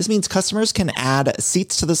 This means customers can add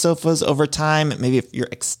seats to the sofas over time. Maybe if you're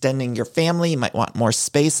extending your family, you might want more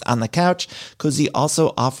space on the couch. Cozy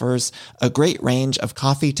also offers a great range of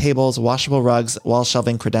coffee tables, washable rugs, wall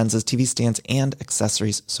shelving, credenzas, TV stands, and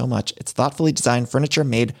accessories. So much. It's thoughtfully designed furniture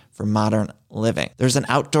made for modern living. There's an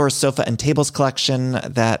outdoor sofa and tables collection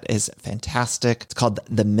that is fantastic. It's called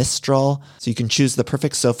the Mistral. So you can choose the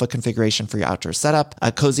perfect sofa configuration for your outdoor setup.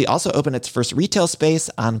 Cozy also opened its first retail space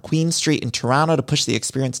on Queen Street in Toronto to push the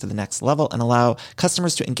experience to the next level and allow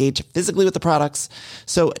customers to engage physically with the products.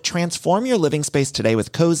 So transform your living space today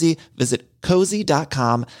with Cozy. Visit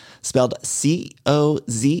cozy.com, spelled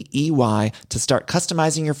COZEY, to start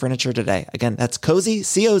customizing your furniture today. Again, that's Cozy,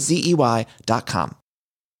 COZEY.com.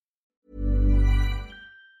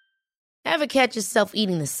 Ever catch yourself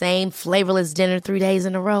eating the same flavorless dinner 3 days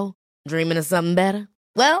in a row? Dreaming of something better?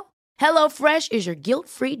 Well, HelloFresh is your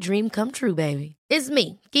guilt-free dream come true, baby. It's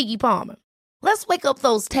me, Keke Palmer. Let's wake up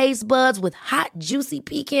those taste buds with hot, juicy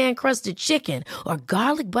pecan-crusted chicken or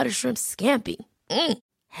garlic butter shrimp scampi.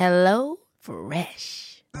 Hello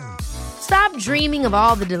Fresh. Stop dreaming of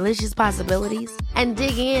all the delicious possibilities and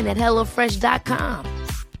dig in at HelloFresh.com.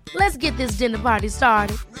 Let's get this dinner party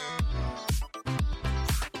started.